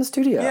when she's in the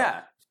studio.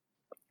 Yeah.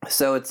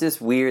 So it's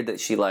just weird that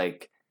she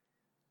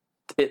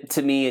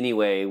to me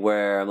anyway,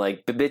 where I'm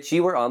like, bitch,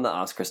 you were on the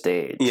Oscar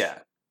stage. Yeah.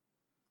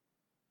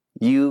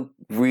 You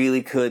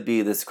really could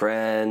be this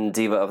grand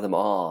diva of them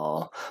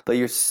all, but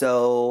you're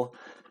so,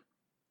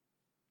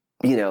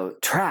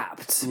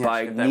 trapped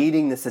by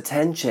needing this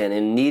attention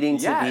and needing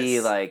to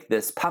be like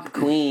this pop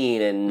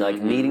queen and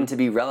like needing to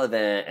be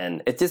relevant.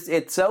 And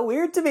it's so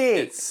weird to me.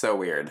 It's so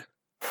weird.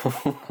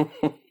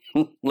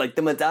 Like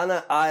the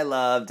Madonna I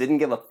love didn't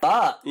give a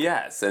fuck.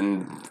 Yes,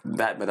 and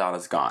that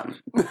Madonna's gone.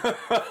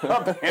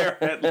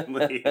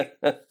 Apparently.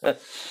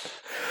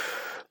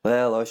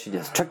 Well, or she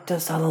just tricked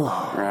us all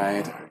along.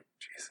 Right.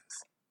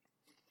 Jesus.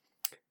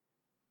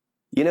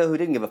 You know who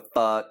didn't give a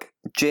fuck?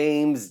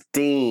 James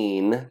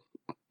Dean,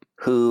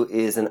 who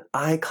is an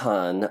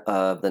icon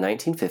of the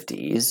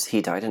 1950s.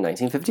 He died in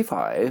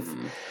 1955.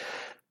 Mm-hmm.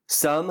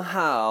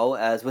 Somehow,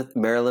 as with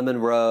Marilyn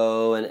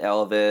Monroe and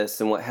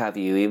Elvis and what have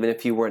you, even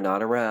if you were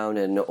not around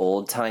in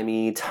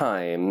old-timey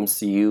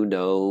times, you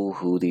know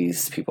who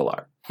these people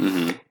are.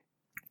 Mm-hmm.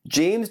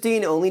 James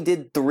Dean only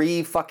did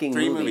 3 fucking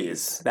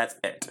movies. That's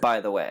it. By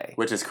the way.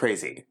 Which is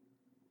crazy.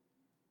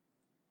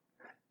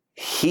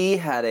 He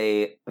had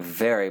a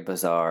very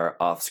bizarre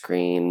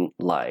off-screen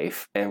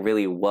life and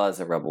really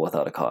was a rebel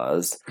without a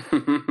cause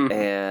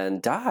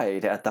and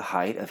died at the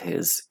height of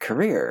his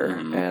career.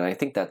 Mm-hmm. And I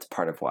think that's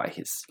part of why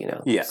he's,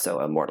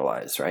 so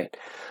immortalized, right?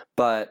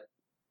 But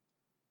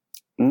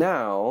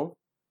now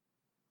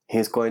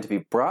he's going to be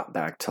brought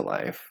back to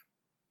life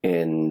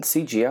in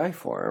CGI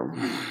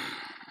form.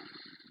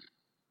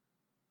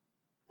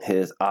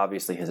 His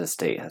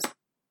estate has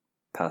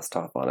passed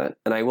off on it.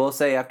 And I will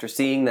say, after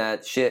seeing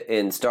that shit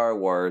in Star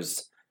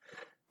Wars,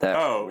 that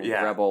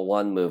Rebel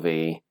 1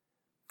 movie,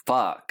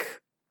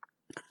 fuck.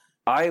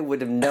 I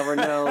would have never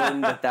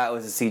known that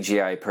was a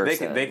CGI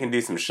person. They can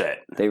do some shit.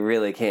 They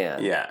really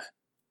can. Yeah.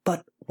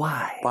 But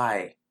why?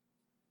 Why?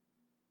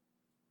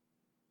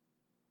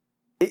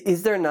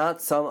 Is there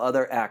not some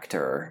other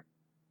actor?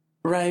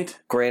 Right.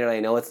 Granted, I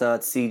know it's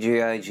not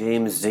CGI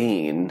James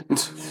Dean,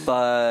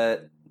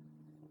 but...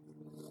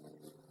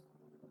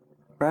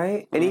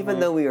 Right? And even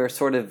though we are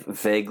sort of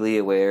vaguely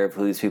aware of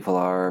who these people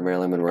are,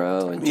 Marilyn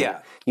Monroe and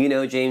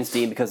James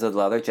Dean because of the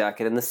leather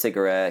jacket and the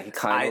cigarette,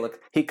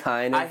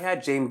 I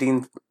had James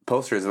Dean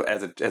posters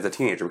as a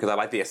teenager because I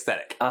liked the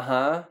aesthetic.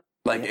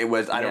 Like it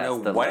was, I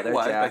don't know what it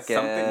was, jacket,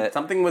 but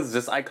something was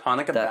just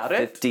iconic about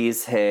it.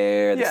 50s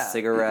hair, the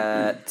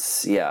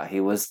cigarettes. Yeah,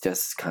 he was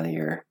just kind of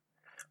your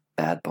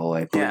bad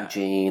boy, blue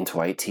jeans,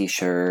 white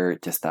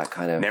t-shirt, just that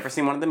kind of... Never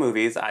seen one of the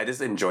movies. I just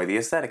enjoy the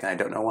aesthetic, and I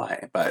don't know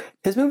why, but...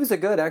 His movies are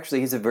good, actually.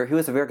 He was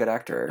a very good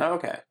actor. Oh,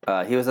 okay.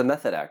 He was a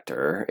method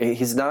actor.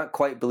 He's not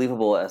quite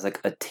believable as, like,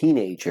 a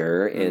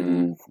teenager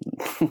in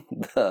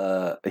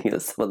the,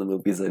 some of the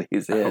movies that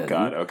he's in. Oh,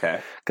 God,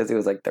 okay. Because he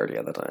was, like, 30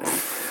 at the time.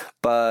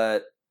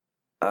 But,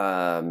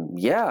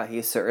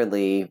 he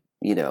certainly,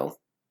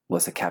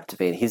 was a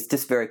captivating... He's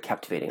just very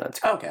captivating on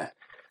screen. Okay.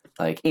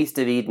 Like East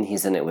of Eden,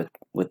 he's in it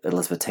with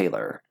Elizabeth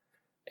Taylor,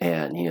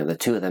 And, you know, the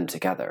two of them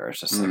together is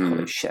just like,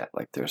 holy shit.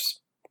 Like,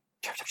 there's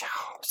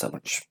so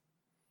much.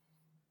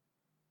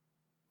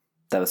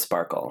 That was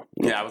Sparkle.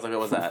 Yeah, I was like,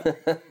 what was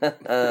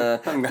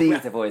that?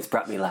 These have always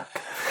brought me luck.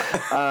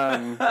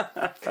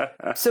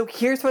 So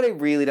here's what I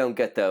really don't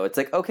get, though. It's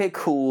like, okay,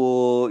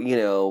 cool. You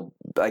know,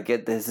 I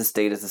get his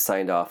estate is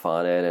signed off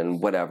on it and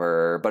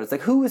whatever. But it's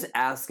like, who is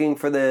asking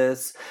for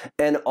this?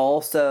 And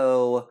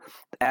also,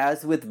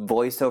 as with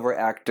voiceover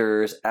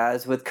actors,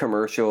 as with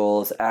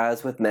commercials,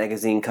 as with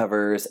magazine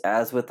covers,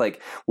 as with like,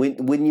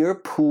 when your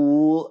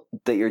pool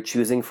that you're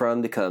choosing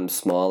from becomes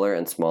smaller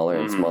and smaller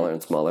and smaller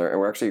and smaller, and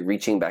we're actually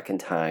reaching back in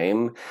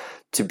time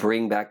to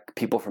bring back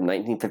people from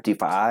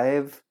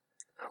 1955,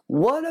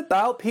 what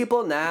about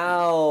people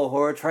now who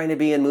are trying to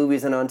be in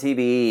movies and on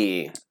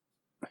TV?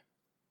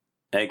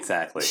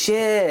 Exactly.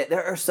 Shit,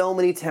 there are so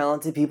many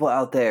talented people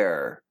out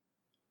there.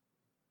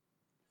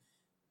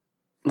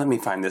 Let me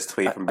find this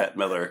tweet from Bette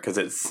Midler because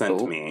it's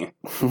sent me.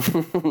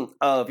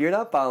 Oh, if you're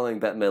not following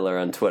Bette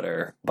Midler on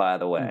Twitter, by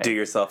the way, do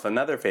yourself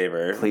another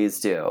favor. Please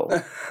do.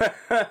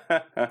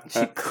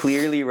 She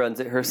clearly runs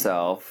it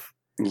herself.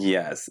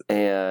 Yes.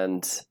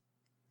 And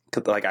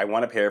like, I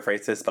want to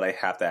paraphrase this, but I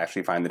have to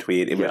actually find the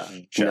tweet. It was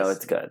just... No,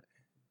 it's good.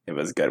 It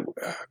was good.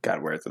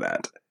 God, where's it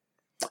at?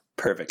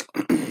 Perfect.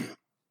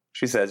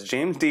 She says,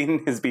 James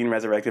Dean is being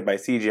resurrected by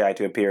CGI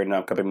to appear in an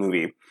upcoming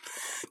movie.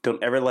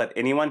 Don't ever let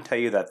anyone tell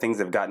you that things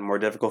have gotten more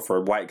difficult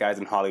for white guys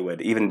in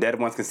Hollywood. Even dead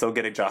ones can still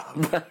get a job.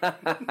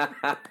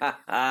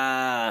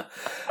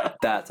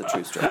 That's a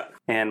true story.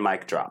 And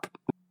mic drop.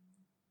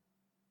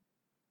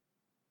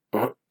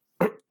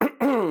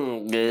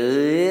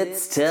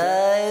 It's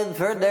time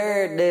for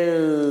Nerd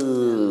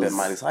News. But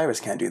Miley Cyrus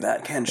can't do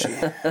that, can she?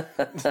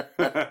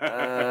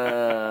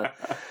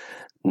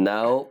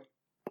 No,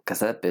 because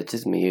that bitch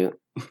is mute.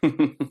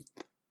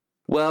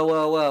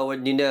 Well,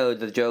 when you know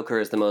the Joker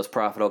is the most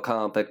profitable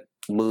comic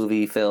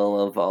movie film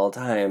of all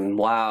time.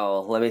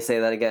 Wow, let me say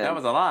that again. That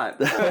was a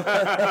lot.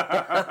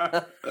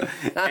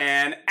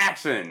 And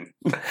action.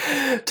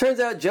 Turns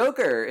out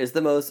Joker is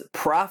the most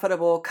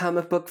profitable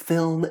comic book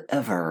film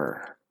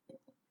ever.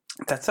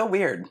 That's so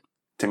weird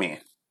to me.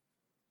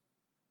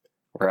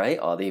 Right?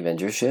 All the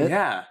Avengers shit?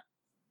 Yeah.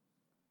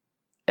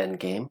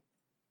 Endgame.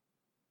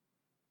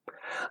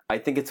 I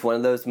think it's one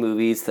of those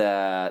movies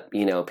that,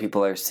 you know,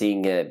 people are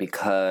seeing it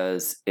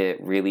because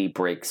it really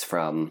breaks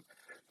from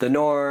the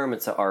norm.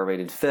 It's an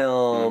R-rated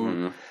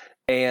film.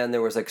 And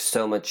there was like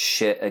so much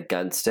shit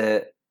against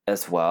it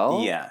as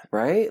well. Yeah.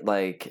 Right?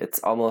 Like, it's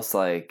almost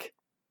like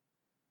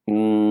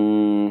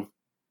it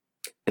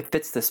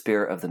fits the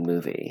spirit of the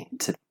movie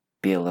to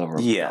be a little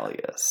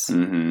rebellious.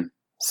 Yeah.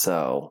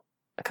 So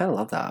I kind of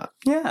love that.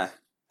 Yeah.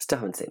 Still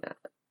haven't seen that.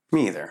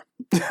 Me either.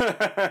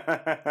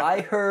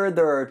 I heard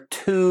there are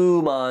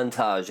 2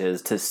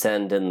 montages to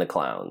send in the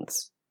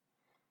clowns.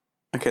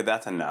 Okay,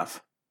 that's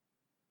enough.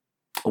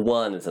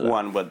 1 is enough.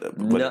 One would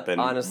have been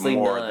honestly,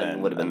 more none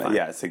than would have been fine.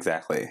 Yes,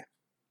 exactly.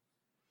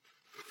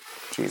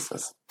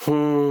 Jesus.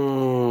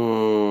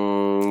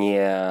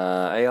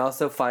 Yeah. I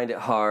also find it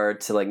hard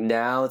to, like,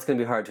 now it's going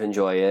to be hard to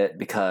enjoy it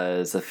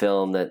because a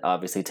film that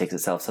obviously takes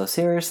itself so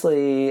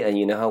seriously, and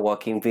you know how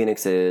Joaquin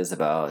Phoenix is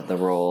about the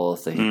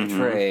roles that he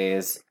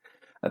portrays.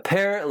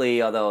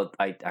 Apparently, although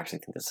I actually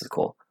think this is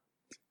cool,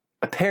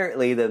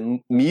 apparently the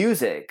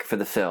music for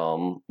the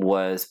film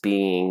was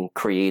being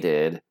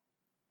created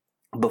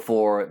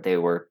before they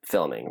were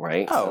filming,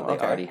 right? Oh, so they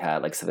okay. already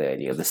had like some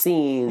idea of the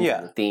scenes,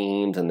 and the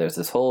themes, and there's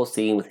this whole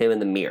scene with him in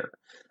the mirror.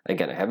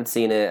 Again, I haven't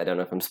seen it. I don't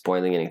know if I'm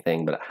spoiling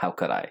anything, but how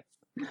could I?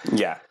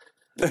 Yeah.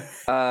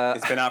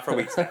 It's been out for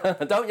weeks now.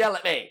 Don't yell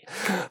at me.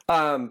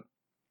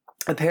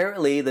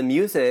 Apparently, the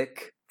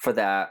music for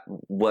that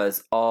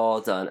was all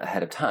done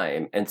ahead of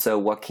time. And so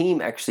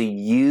Joaquin actually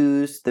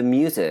used the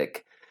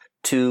music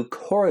to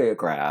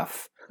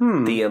choreograph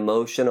the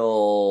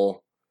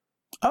emotional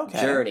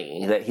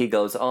journey that he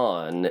goes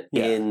on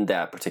in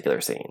that particular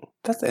scene.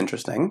 That's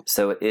interesting.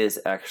 So it is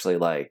actually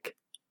like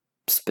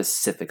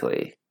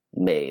specifically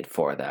made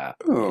for that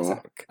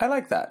music. I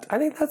like that. I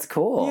think that's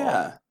cool.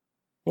 Yeah.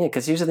 Yeah,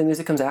 because usually the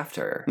music comes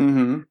after.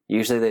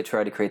 Usually they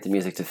try to create the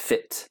music to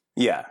fit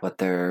what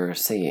they're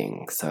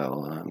seeing.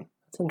 So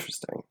it's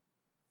interesting.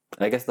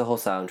 I guess the whole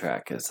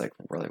soundtrack is like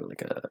really, really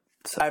good.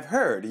 So. I've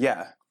heard,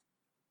 yeah.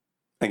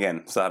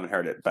 Again, still haven't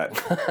heard it,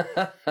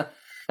 but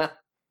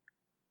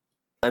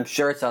I'm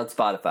sure it's on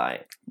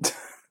Spotify.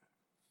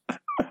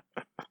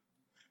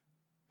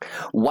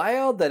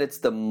 Wild that it's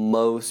the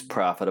most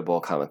profitable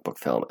comic book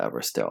film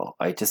ever still.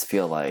 I just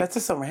feel like... That's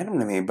just so random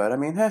to me, but I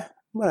mean,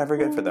 whatever,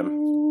 good for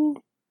them.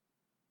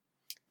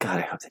 God,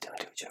 I hope they don't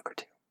do a Joker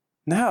too.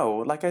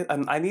 No, like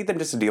I need them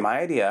just to do my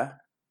idea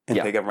and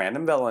pick a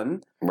random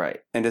villain. Right.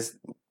 And just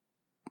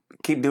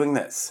keep doing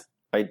this.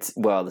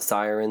 Well, the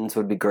Sirens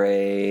would be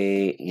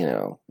great. You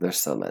know, there's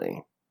so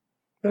many.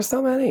 There's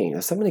so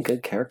many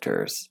good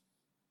characters.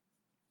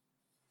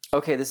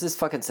 Okay, this is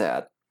fucking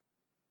sad.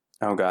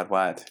 Oh God,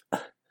 what?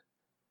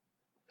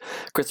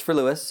 Christopher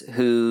Lewis,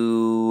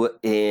 who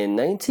in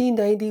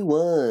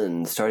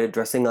 1991 started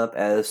dressing up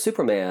as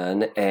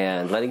Superman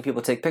and letting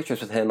people take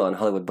pictures with him on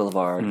Hollywood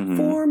Boulevard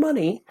for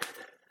money,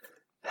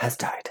 has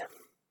died.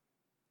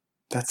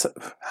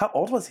 How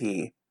old was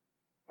he?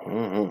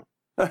 Mm-hmm.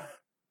 I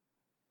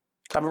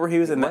remember he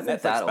was in that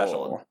Netflix special.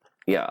 Old.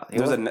 Yeah,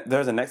 there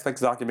was a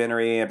Netflix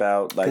documentary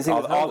about like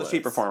all the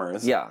street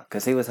performers. Yeah,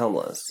 because he was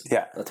homeless.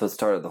 Yeah, that's what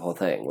started the whole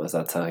thing.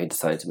 That's how he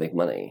decided to make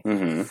money.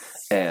 Mm-hmm.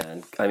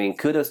 And I mean,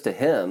 kudos to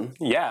him.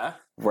 Yeah,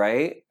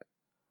 right.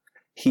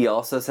 He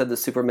also said that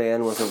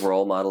Superman was a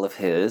role model of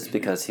his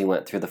because he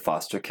went through the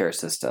foster care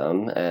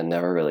system and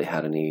never really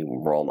had any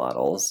role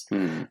models.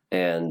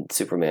 And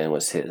Superman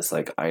was his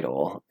like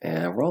idol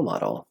and role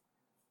model,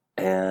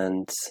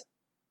 and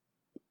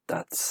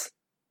that's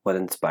what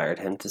inspired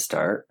him to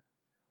start.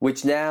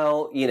 Which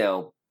now,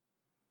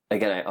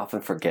 again, I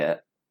often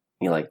forget,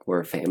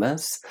 we're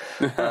famous.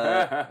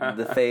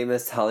 The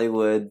famous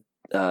Hollywood,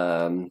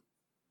 star.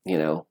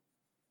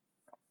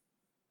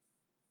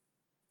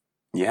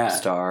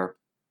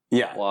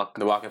 Yeah.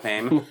 The Walk of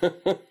Fame.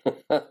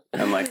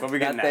 I'm like, what are we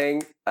getting that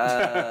thing.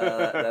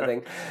 That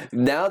thing.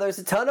 Now there's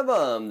a ton of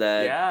them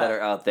that are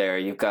out there.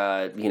 You've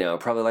got,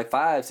 probably like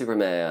 5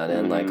 Superman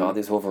and like all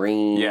these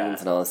Wolverines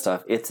and all this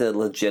stuff. It's a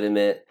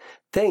legitimate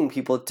thing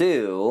people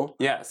do.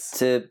 Yes.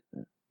 To,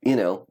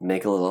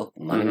 make a little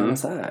money on the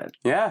side.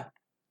 Yeah.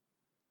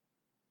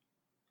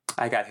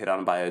 I got hit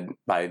on by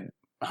a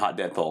hot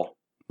Deadpool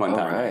one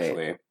time,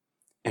 actually.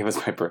 It was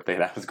my birthday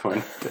and I was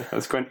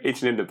going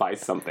H&M to buy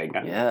something.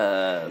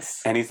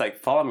 Yes. And he's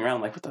like following me around.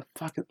 I'm like, what the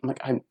fuck?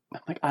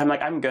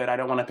 I'm good. I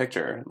don't want a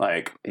picture.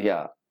 Like,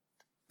 yeah.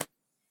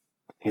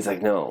 He's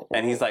like, no.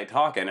 And he's like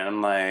talking and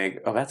I'm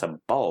like, oh, that's a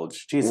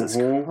bulge. Jesus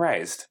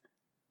Christ.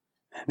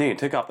 And then he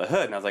took off the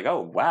hood and I was like,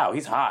 oh, wow,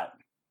 he's hot.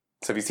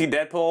 So if you see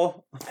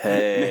Deadpool,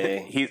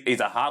 hey, he's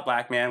a hot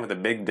black man with a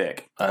big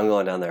dick. I'm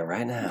going down there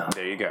right now.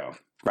 There you go.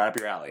 Right up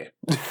your alley.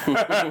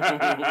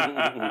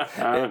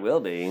 It will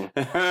be.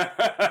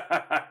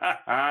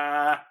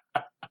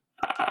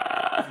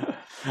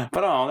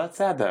 But that's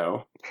sad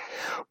though.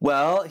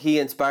 Well, he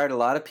inspired a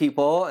lot of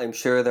people. I'm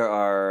sure there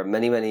are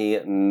many, many,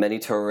 many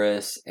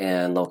tourists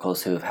and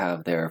locals who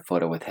have their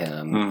photo with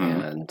him.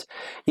 And,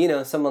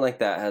 someone like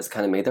that has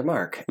kind of made their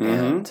mark.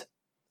 And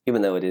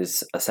even though it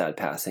is a sad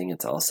passing,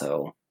 it's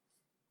also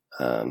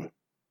a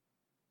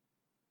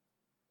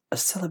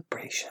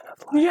celebration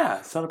of life.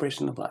 Yeah,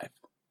 celebration of life.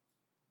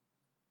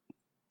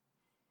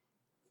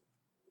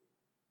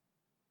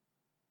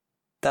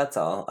 That's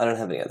all. I don't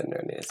have any other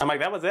nerd news. I'm like,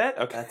 that was it?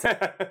 Okay.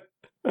 That's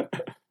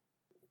it.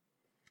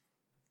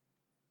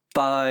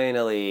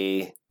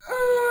 Finally,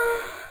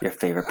 your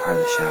favorite part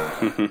of the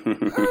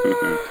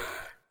show.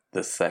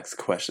 The sex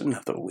question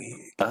of the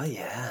week. Oh,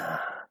 yeah.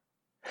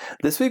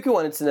 This week we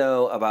wanted to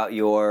know about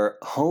your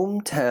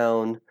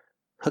hometown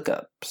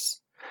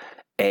hookups.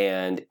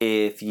 And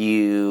if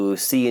you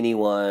see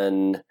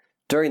anyone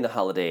during the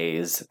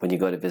holidays when you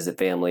go to visit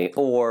family,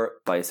 or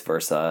vice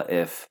versa,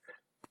 if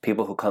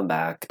people who come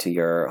back to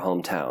your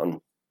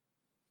hometown,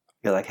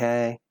 you're like,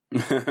 hey.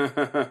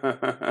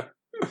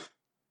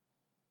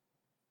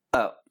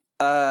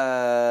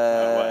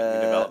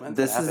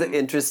 This is an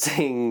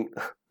interesting.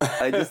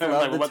 I just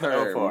love the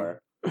term.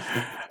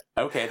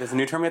 Okay, there's a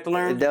new term you have to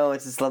learn? No, I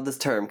just love this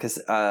term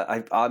because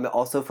I'm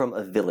also from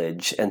a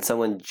village, and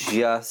someone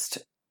just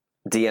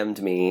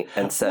DM'd me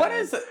and said, what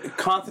is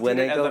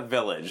constituted as a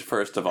village,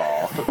 first of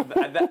all?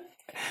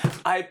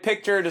 I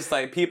picture just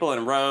like people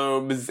in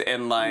robes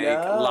and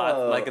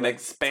like an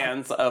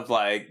expanse of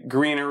like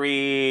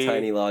greenery,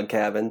 tiny log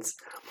cabins.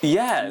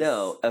 Yes.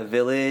 No, a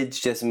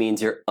village just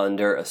means you're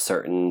under a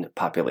certain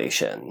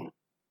population.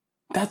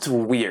 That's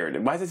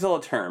weird. Why is it still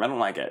a term? I don't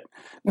like it.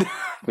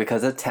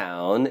 Because a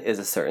town is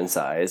a certain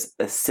size,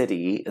 a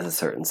city is a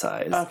certain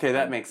size. Okay,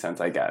 that makes sense,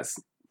 I guess.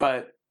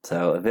 But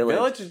so a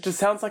village just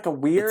sounds like a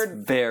weird.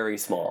 It's very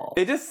small.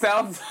 It just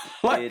sounds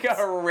like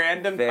a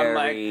random. I'm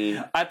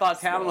like, I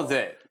thought town was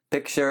it.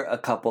 Picture a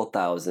couple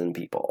thousand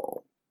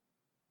people.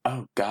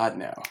 Oh God,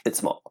 no! It's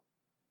small,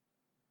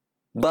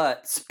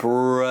 but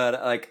spread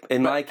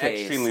my case,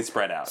 extremely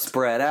spread out.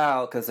 Spread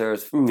out because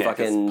there's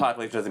fucking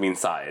population doesn't mean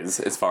size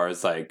as far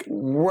as like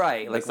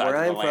right. Like where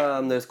I'm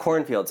from, there's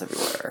cornfields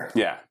everywhere.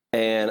 Yeah.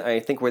 And I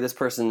think where this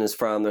person is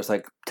from, there's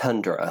like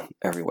tundra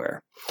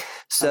everywhere.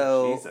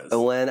 So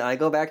when I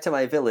go back to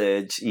my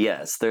village,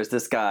 yes, there's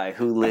this guy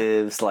who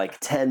lives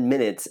like 10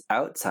 minutes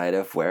outside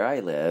of where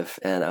I live,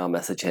 and I'll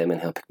message him and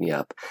he'll pick me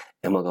up,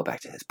 and we'll go back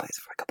to his place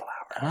for a couple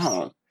hours.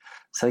 Oh.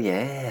 So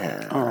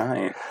yeah. All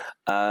right.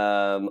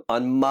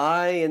 On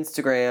my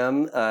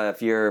Instagram,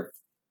 if you're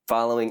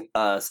following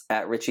us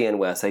at Richie and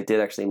Wes, I did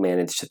actually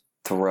manage to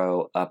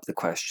throw up the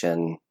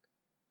question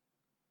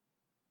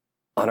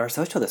on our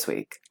social this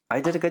week. I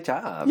did a good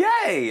job.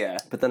 Yay!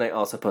 But then I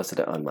also posted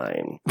it on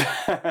mine.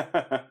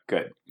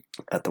 Good.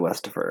 At the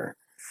Westifer.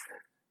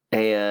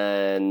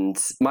 And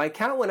my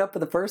count went up for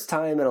the first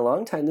time in a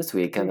long time this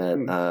week. I'm at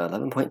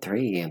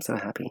 11.3. I'm so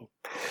happy.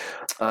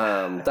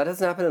 That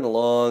hasn't happened in a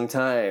long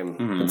time.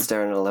 Been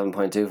staring at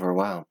 11.2 for a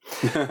while.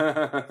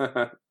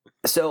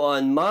 So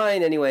on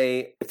mine,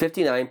 anyway,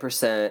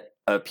 59%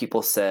 of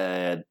people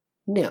said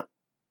no.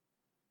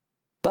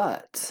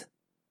 But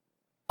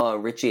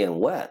on Richie and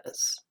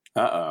Wes,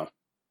 let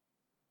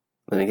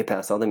me get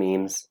past all the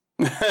memes.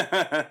 The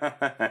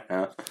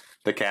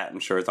cat, I'm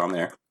sure, is on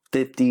there.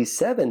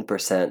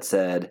 57%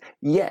 said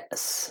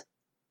yes.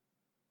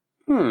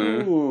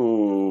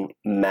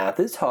 Math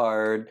is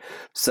hard,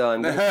 so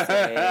I'm going to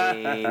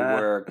say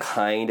we're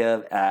kind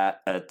of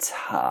at a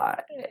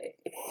tie.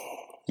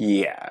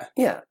 Yeah.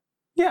 Yeah.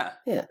 Yeah.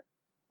 Yeah.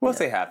 We'll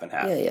say half and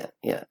half. Yeah.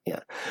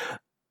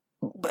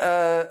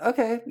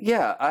 Okay.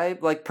 Yeah. I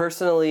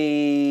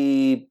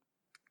personally.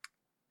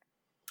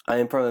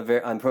 I'm from a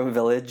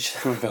village.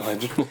 From a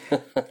village.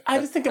 I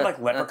just think of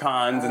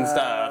leprechauns and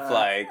stuff.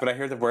 But I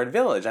hear the word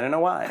village. I don't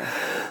know why.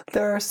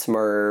 There are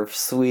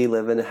Smurfs. We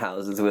live in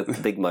houses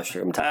with big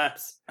mushroom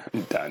tops.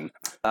 I'm done.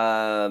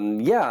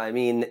 Yeah. I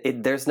mean,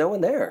 there's no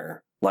one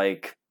there. The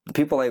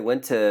people I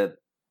went to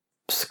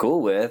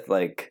school with,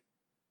 I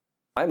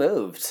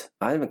moved.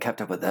 I haven't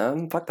kept up with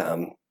them. Fuck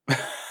them.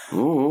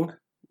 There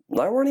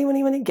weren't even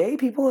any gay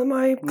people in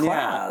my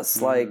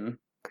class. I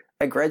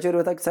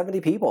graduated with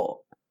 70 people.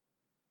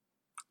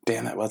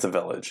 Damn, that was a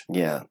village.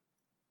 Yeah.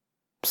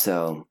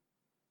 So.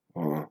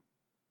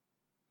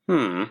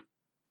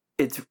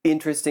 It's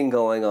interesting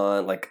going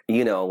on.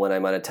 When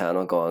I'm out of town,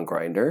 I'll go on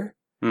Grindr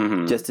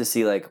just to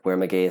see where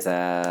my gay's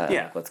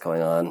at. What's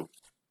going on.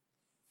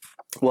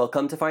 Well,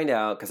 come to find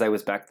out, because I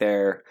was back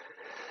there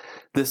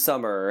this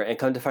summer, and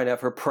come to find out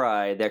for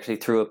Pride, they actually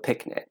threw a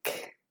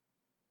picnic.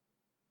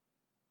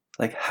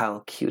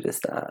 How cute is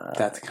that?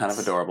 That's kind of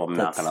adorable, I'm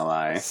not gonna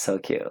lie. So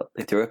cute.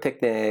 They threw a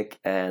picnic,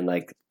 and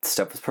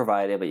stuff was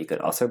provided, but you could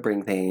also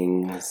bring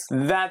things.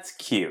 That's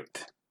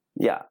cute.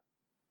 Yeah.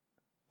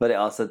 But it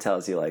also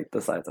tells you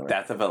the size of it.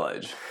 That's a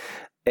village.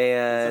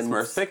 And it's a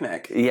Smurfs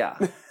picnic. Yeah.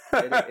 It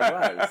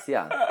was,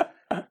 yeah.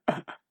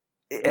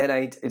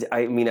 And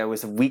I mean, I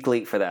was a week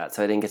late for that,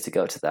 so I didn't get to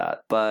go to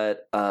that.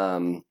 But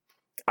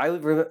I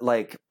would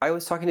I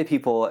was talking to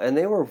people, and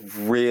they were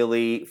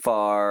really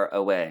far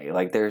away.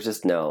 There's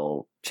just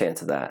no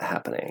chance of that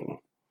happening.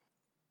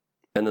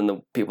 And then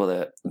the people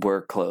that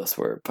were close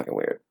were fucking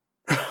weird.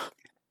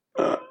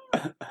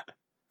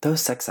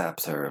 Those sex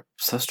apps are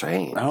so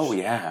strange. Oh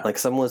yeah.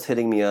 Someone was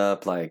hitting me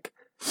up.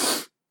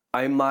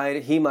 I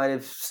might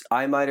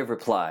have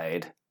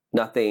replied.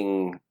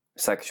 Nothing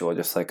sexual,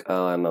 just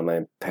oh, I'm at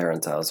my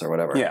parents' house or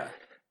whatever. Yeah.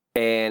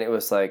 And it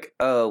was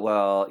oh,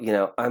 well,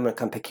 I'm going to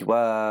come pick you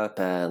up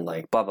and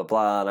blah, blah,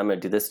 blah. And I'm going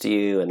to do this to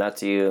you and that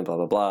to you and blah,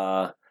 blah,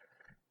 blah.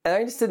 And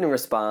I just didn't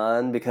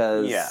respond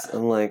because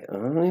I'm I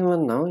don't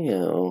even know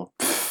you.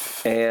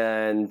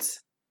 And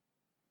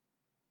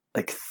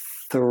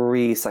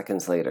 3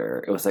 seconds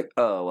later, it was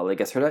oh, well, I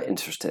guess we're not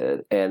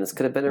interested. And this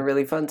could have been a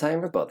really fun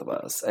time for both of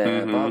us.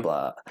 And blah,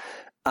 blah.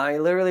 I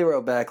literally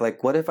wrote back,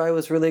 what if I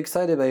was really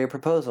excited by your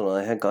proposal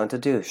and I had gone to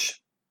douche?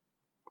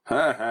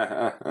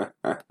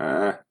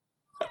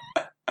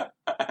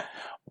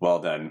 Well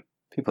done.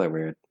 People are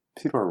weird.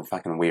 People are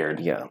fucking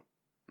weird. Yeah.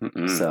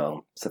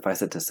 So,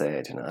 suffice it to say,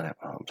 I do not have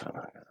a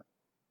hometown.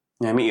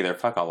 Yeah, me either.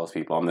 Fuck all those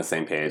people on the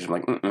same page.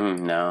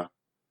 I'm no.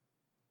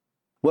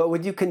 What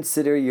would you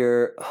consider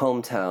your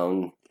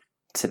hometown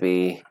to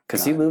be?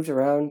 Because you moved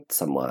around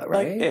somewhat,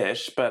 right?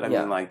 Ish, but I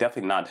mean,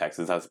 definitely not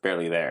Texas. I was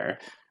barely there.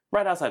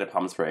 Right outside of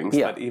Palm Springs.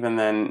 Yeah. But even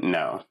then,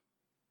 no.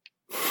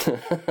 You're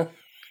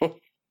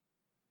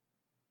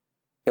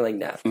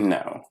no.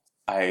 No.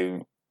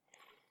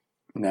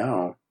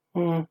 No.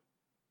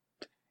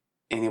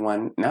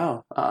 Anyone?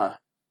 No.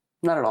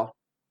 Not at all.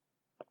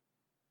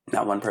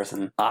 Not one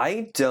person.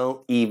 I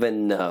don't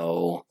even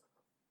know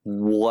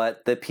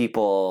what the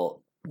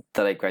people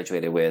that I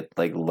graduated with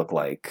look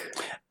like.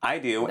 I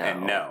do,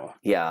 and no.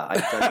 Yeah, I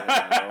don't even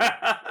know.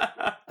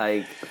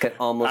 I can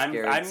almost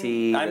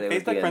guarantee I'm that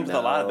Facebook friends with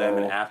a lot of them,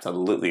 and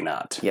absolutely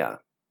not. Yeah.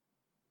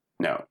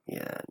 No.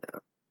 Yeah, no.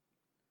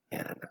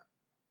 Yeah, no.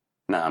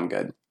 Nah, I'm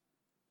good.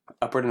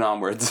 Upward and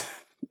onwards.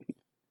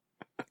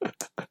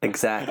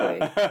 Exactly.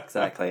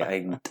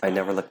 I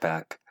never look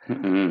back.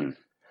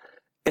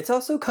 It's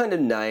also kind of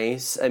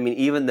nice. I mean,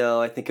 even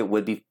though I think it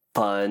would be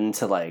fun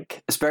to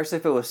especially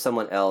if it was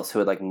someone else who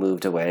had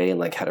moved away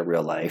and had a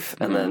real life,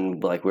 and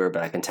then we were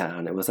back in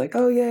town, it was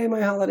oh yay,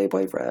 my holiday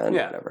boyfriend,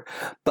 whatever.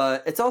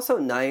 But it's also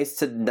nice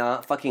to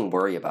not fucking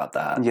worry about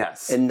that.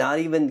 Yes. And not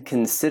even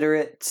consider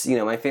it.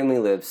 My family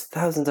lives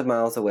thousands of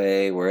miles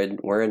away. We're in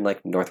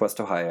Northwest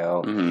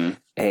Ohio,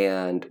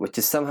 and which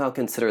is somehow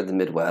considered the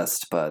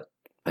Midwest, but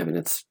I mean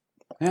it's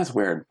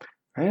weird,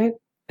 right?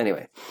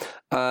 Anyway,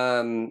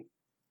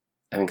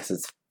 because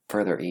it's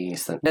further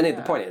east. Anyway,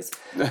 the point is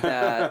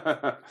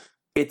that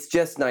it's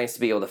just nice to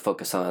be able to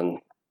focus on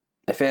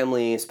my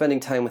family, spending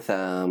time with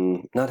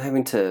them, not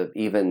having to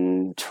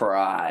even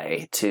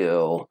try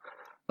to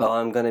oh,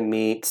 I'm going to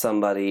meet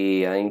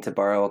somebody, I need to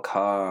borrow a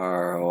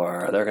car,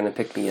 or they're going to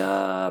pick me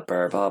up,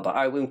 or blah,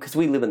 blah. Because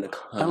we live in the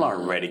country. I'm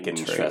already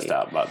getting stressed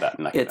out about that.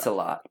 It's a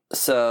lot.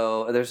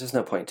 So there's just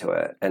no point to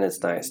it. And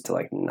it's nice to,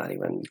 like, not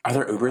even... Are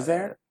there Ubers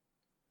there?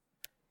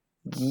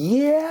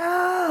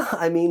 Yeah.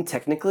 I mean,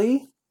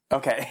 technically.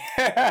 Okay.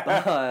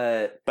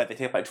 But they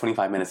take like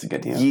 25 minutes to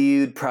get to you.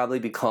 You'd probably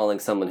be calling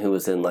someone who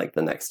was in, like,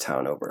 the next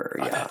town over.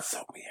 Oh, that's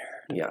so weird.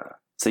 Yeah.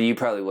 So you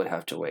probably would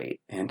have to wait.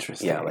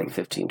 Interesting. Yeah, like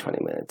 15,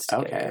 20 minutes to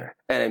get there.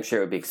 And I'm sure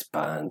it would be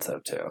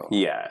expensive, too.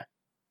 Yeah.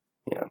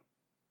 Yeah.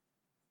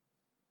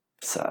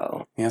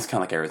 So. Yeah, it's kind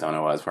of like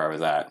Arizona was where I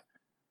was at.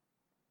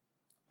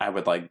 I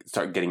would, like,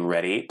 start getting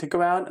ready to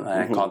go out, and then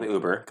I called the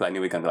Uber, because I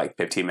knew we were going to be, like,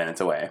 15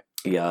 minutes away.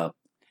 Yeah.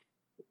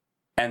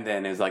 And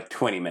then it was, like,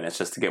 20 minutes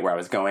just to get where I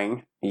was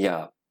going.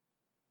 Yeah.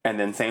 And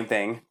then same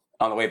thing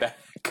on the way back.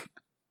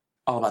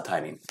 All about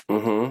timing.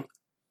 Mm-hmm.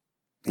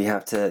 You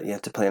have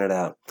to plan it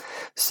out.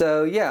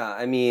 So yeah,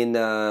 I mean,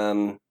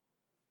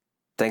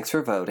 thanks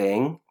for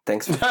voting.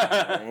 Thanks for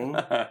voting.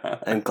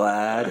 I'm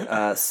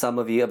glad some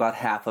of you, about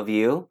half of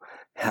you,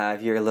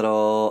 have your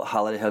little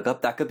holiday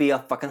hookup. That could be a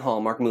fucking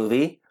Hallmark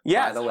movie.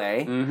 Yes. By the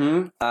way.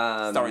 Mm-hmm.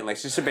 Starring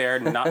Lacey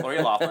Chabert, not Lori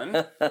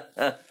Loughlin.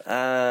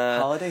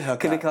 Holiday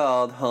hookup. Could be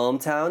called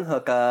Hometown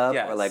Hookup,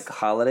 yes. or like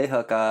Holiday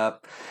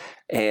Hookup,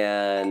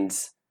 and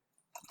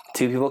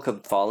two people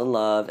could fall in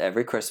love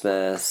every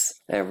Christmas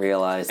and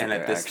realize that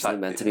they're actually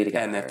meant to be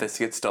together. And if this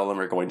gets stolen,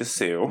 we're going to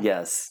sue.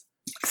 Yes.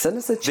 Send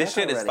us a check. This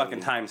shit already. is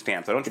fucking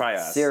timestamped, so don't try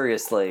us.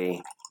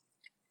 Seriously.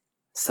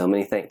 So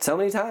many things. So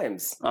many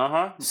times.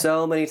 Uh-huh.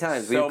 So many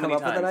times. We've come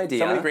up with an idea.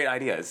 So many great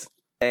ideas.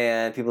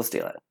 And people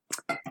steal it.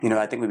 You know,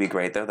 I think would be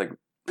great, though, like,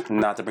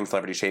 not to bring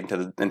celebrity shade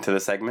into the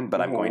segment, but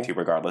I'm going to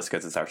regardless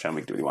because it's our show and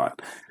we can do what we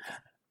want.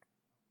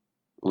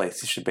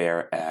 Lacey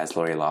Chabert as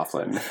Lori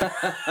Loughlin.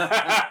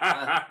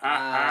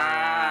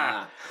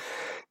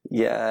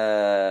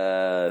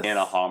 Yes. In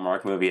a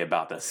Hallmark movie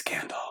about the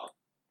scandal.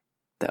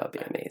 That would be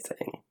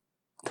amazing.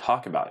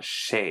 Talk about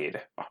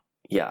shade.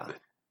 Yeah.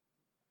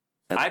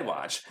 I'd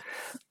watch.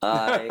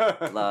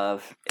 I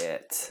love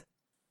it.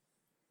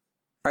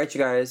 All right, you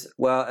guys.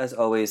 Well, as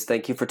always,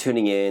 thank you for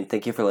tuning in.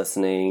 Thank you for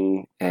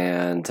listening.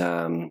 And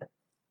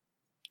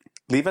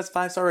leave us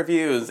 5-star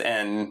reviews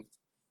and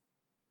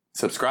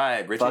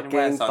subscribe. Richie and fucking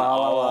Wes on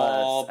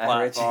all follow us at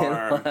Richie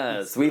and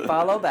Wes. We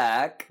follow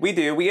back. We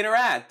do. We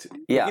interact.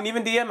 Yeah. You can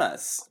even DM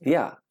us.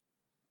 Yeah.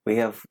 We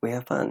have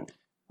fun.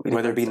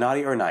 Whether it be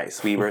naughty or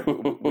nice, we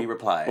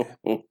reply.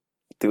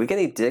 Did we get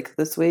any dick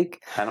this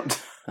week? I don't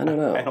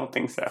know. I don't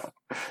think so.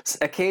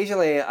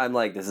 Occasionally, I'm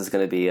like, this is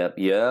going to be up.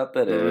 Yep,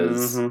 it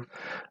is.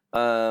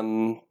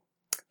 Mm-hmm.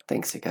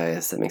 Thanks, you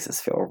guys. That makes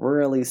us feel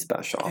really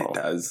special. It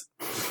does.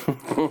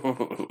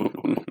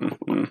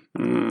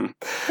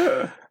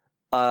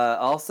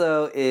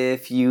 Also,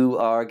 if you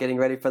are getting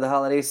ready for the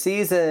holiday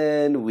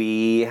season,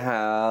 we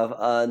have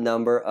a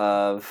number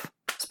of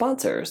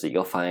sponsors that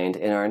you'll find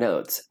in our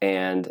notes,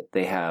 and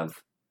they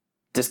have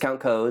discount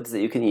codes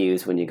that you can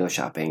use when you go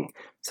shopping,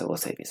 so we'll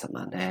save you some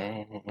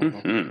money.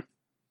 Mm-hmm.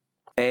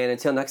 And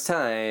until next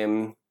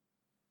time,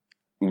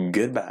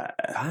 goodbye.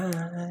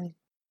 Bye.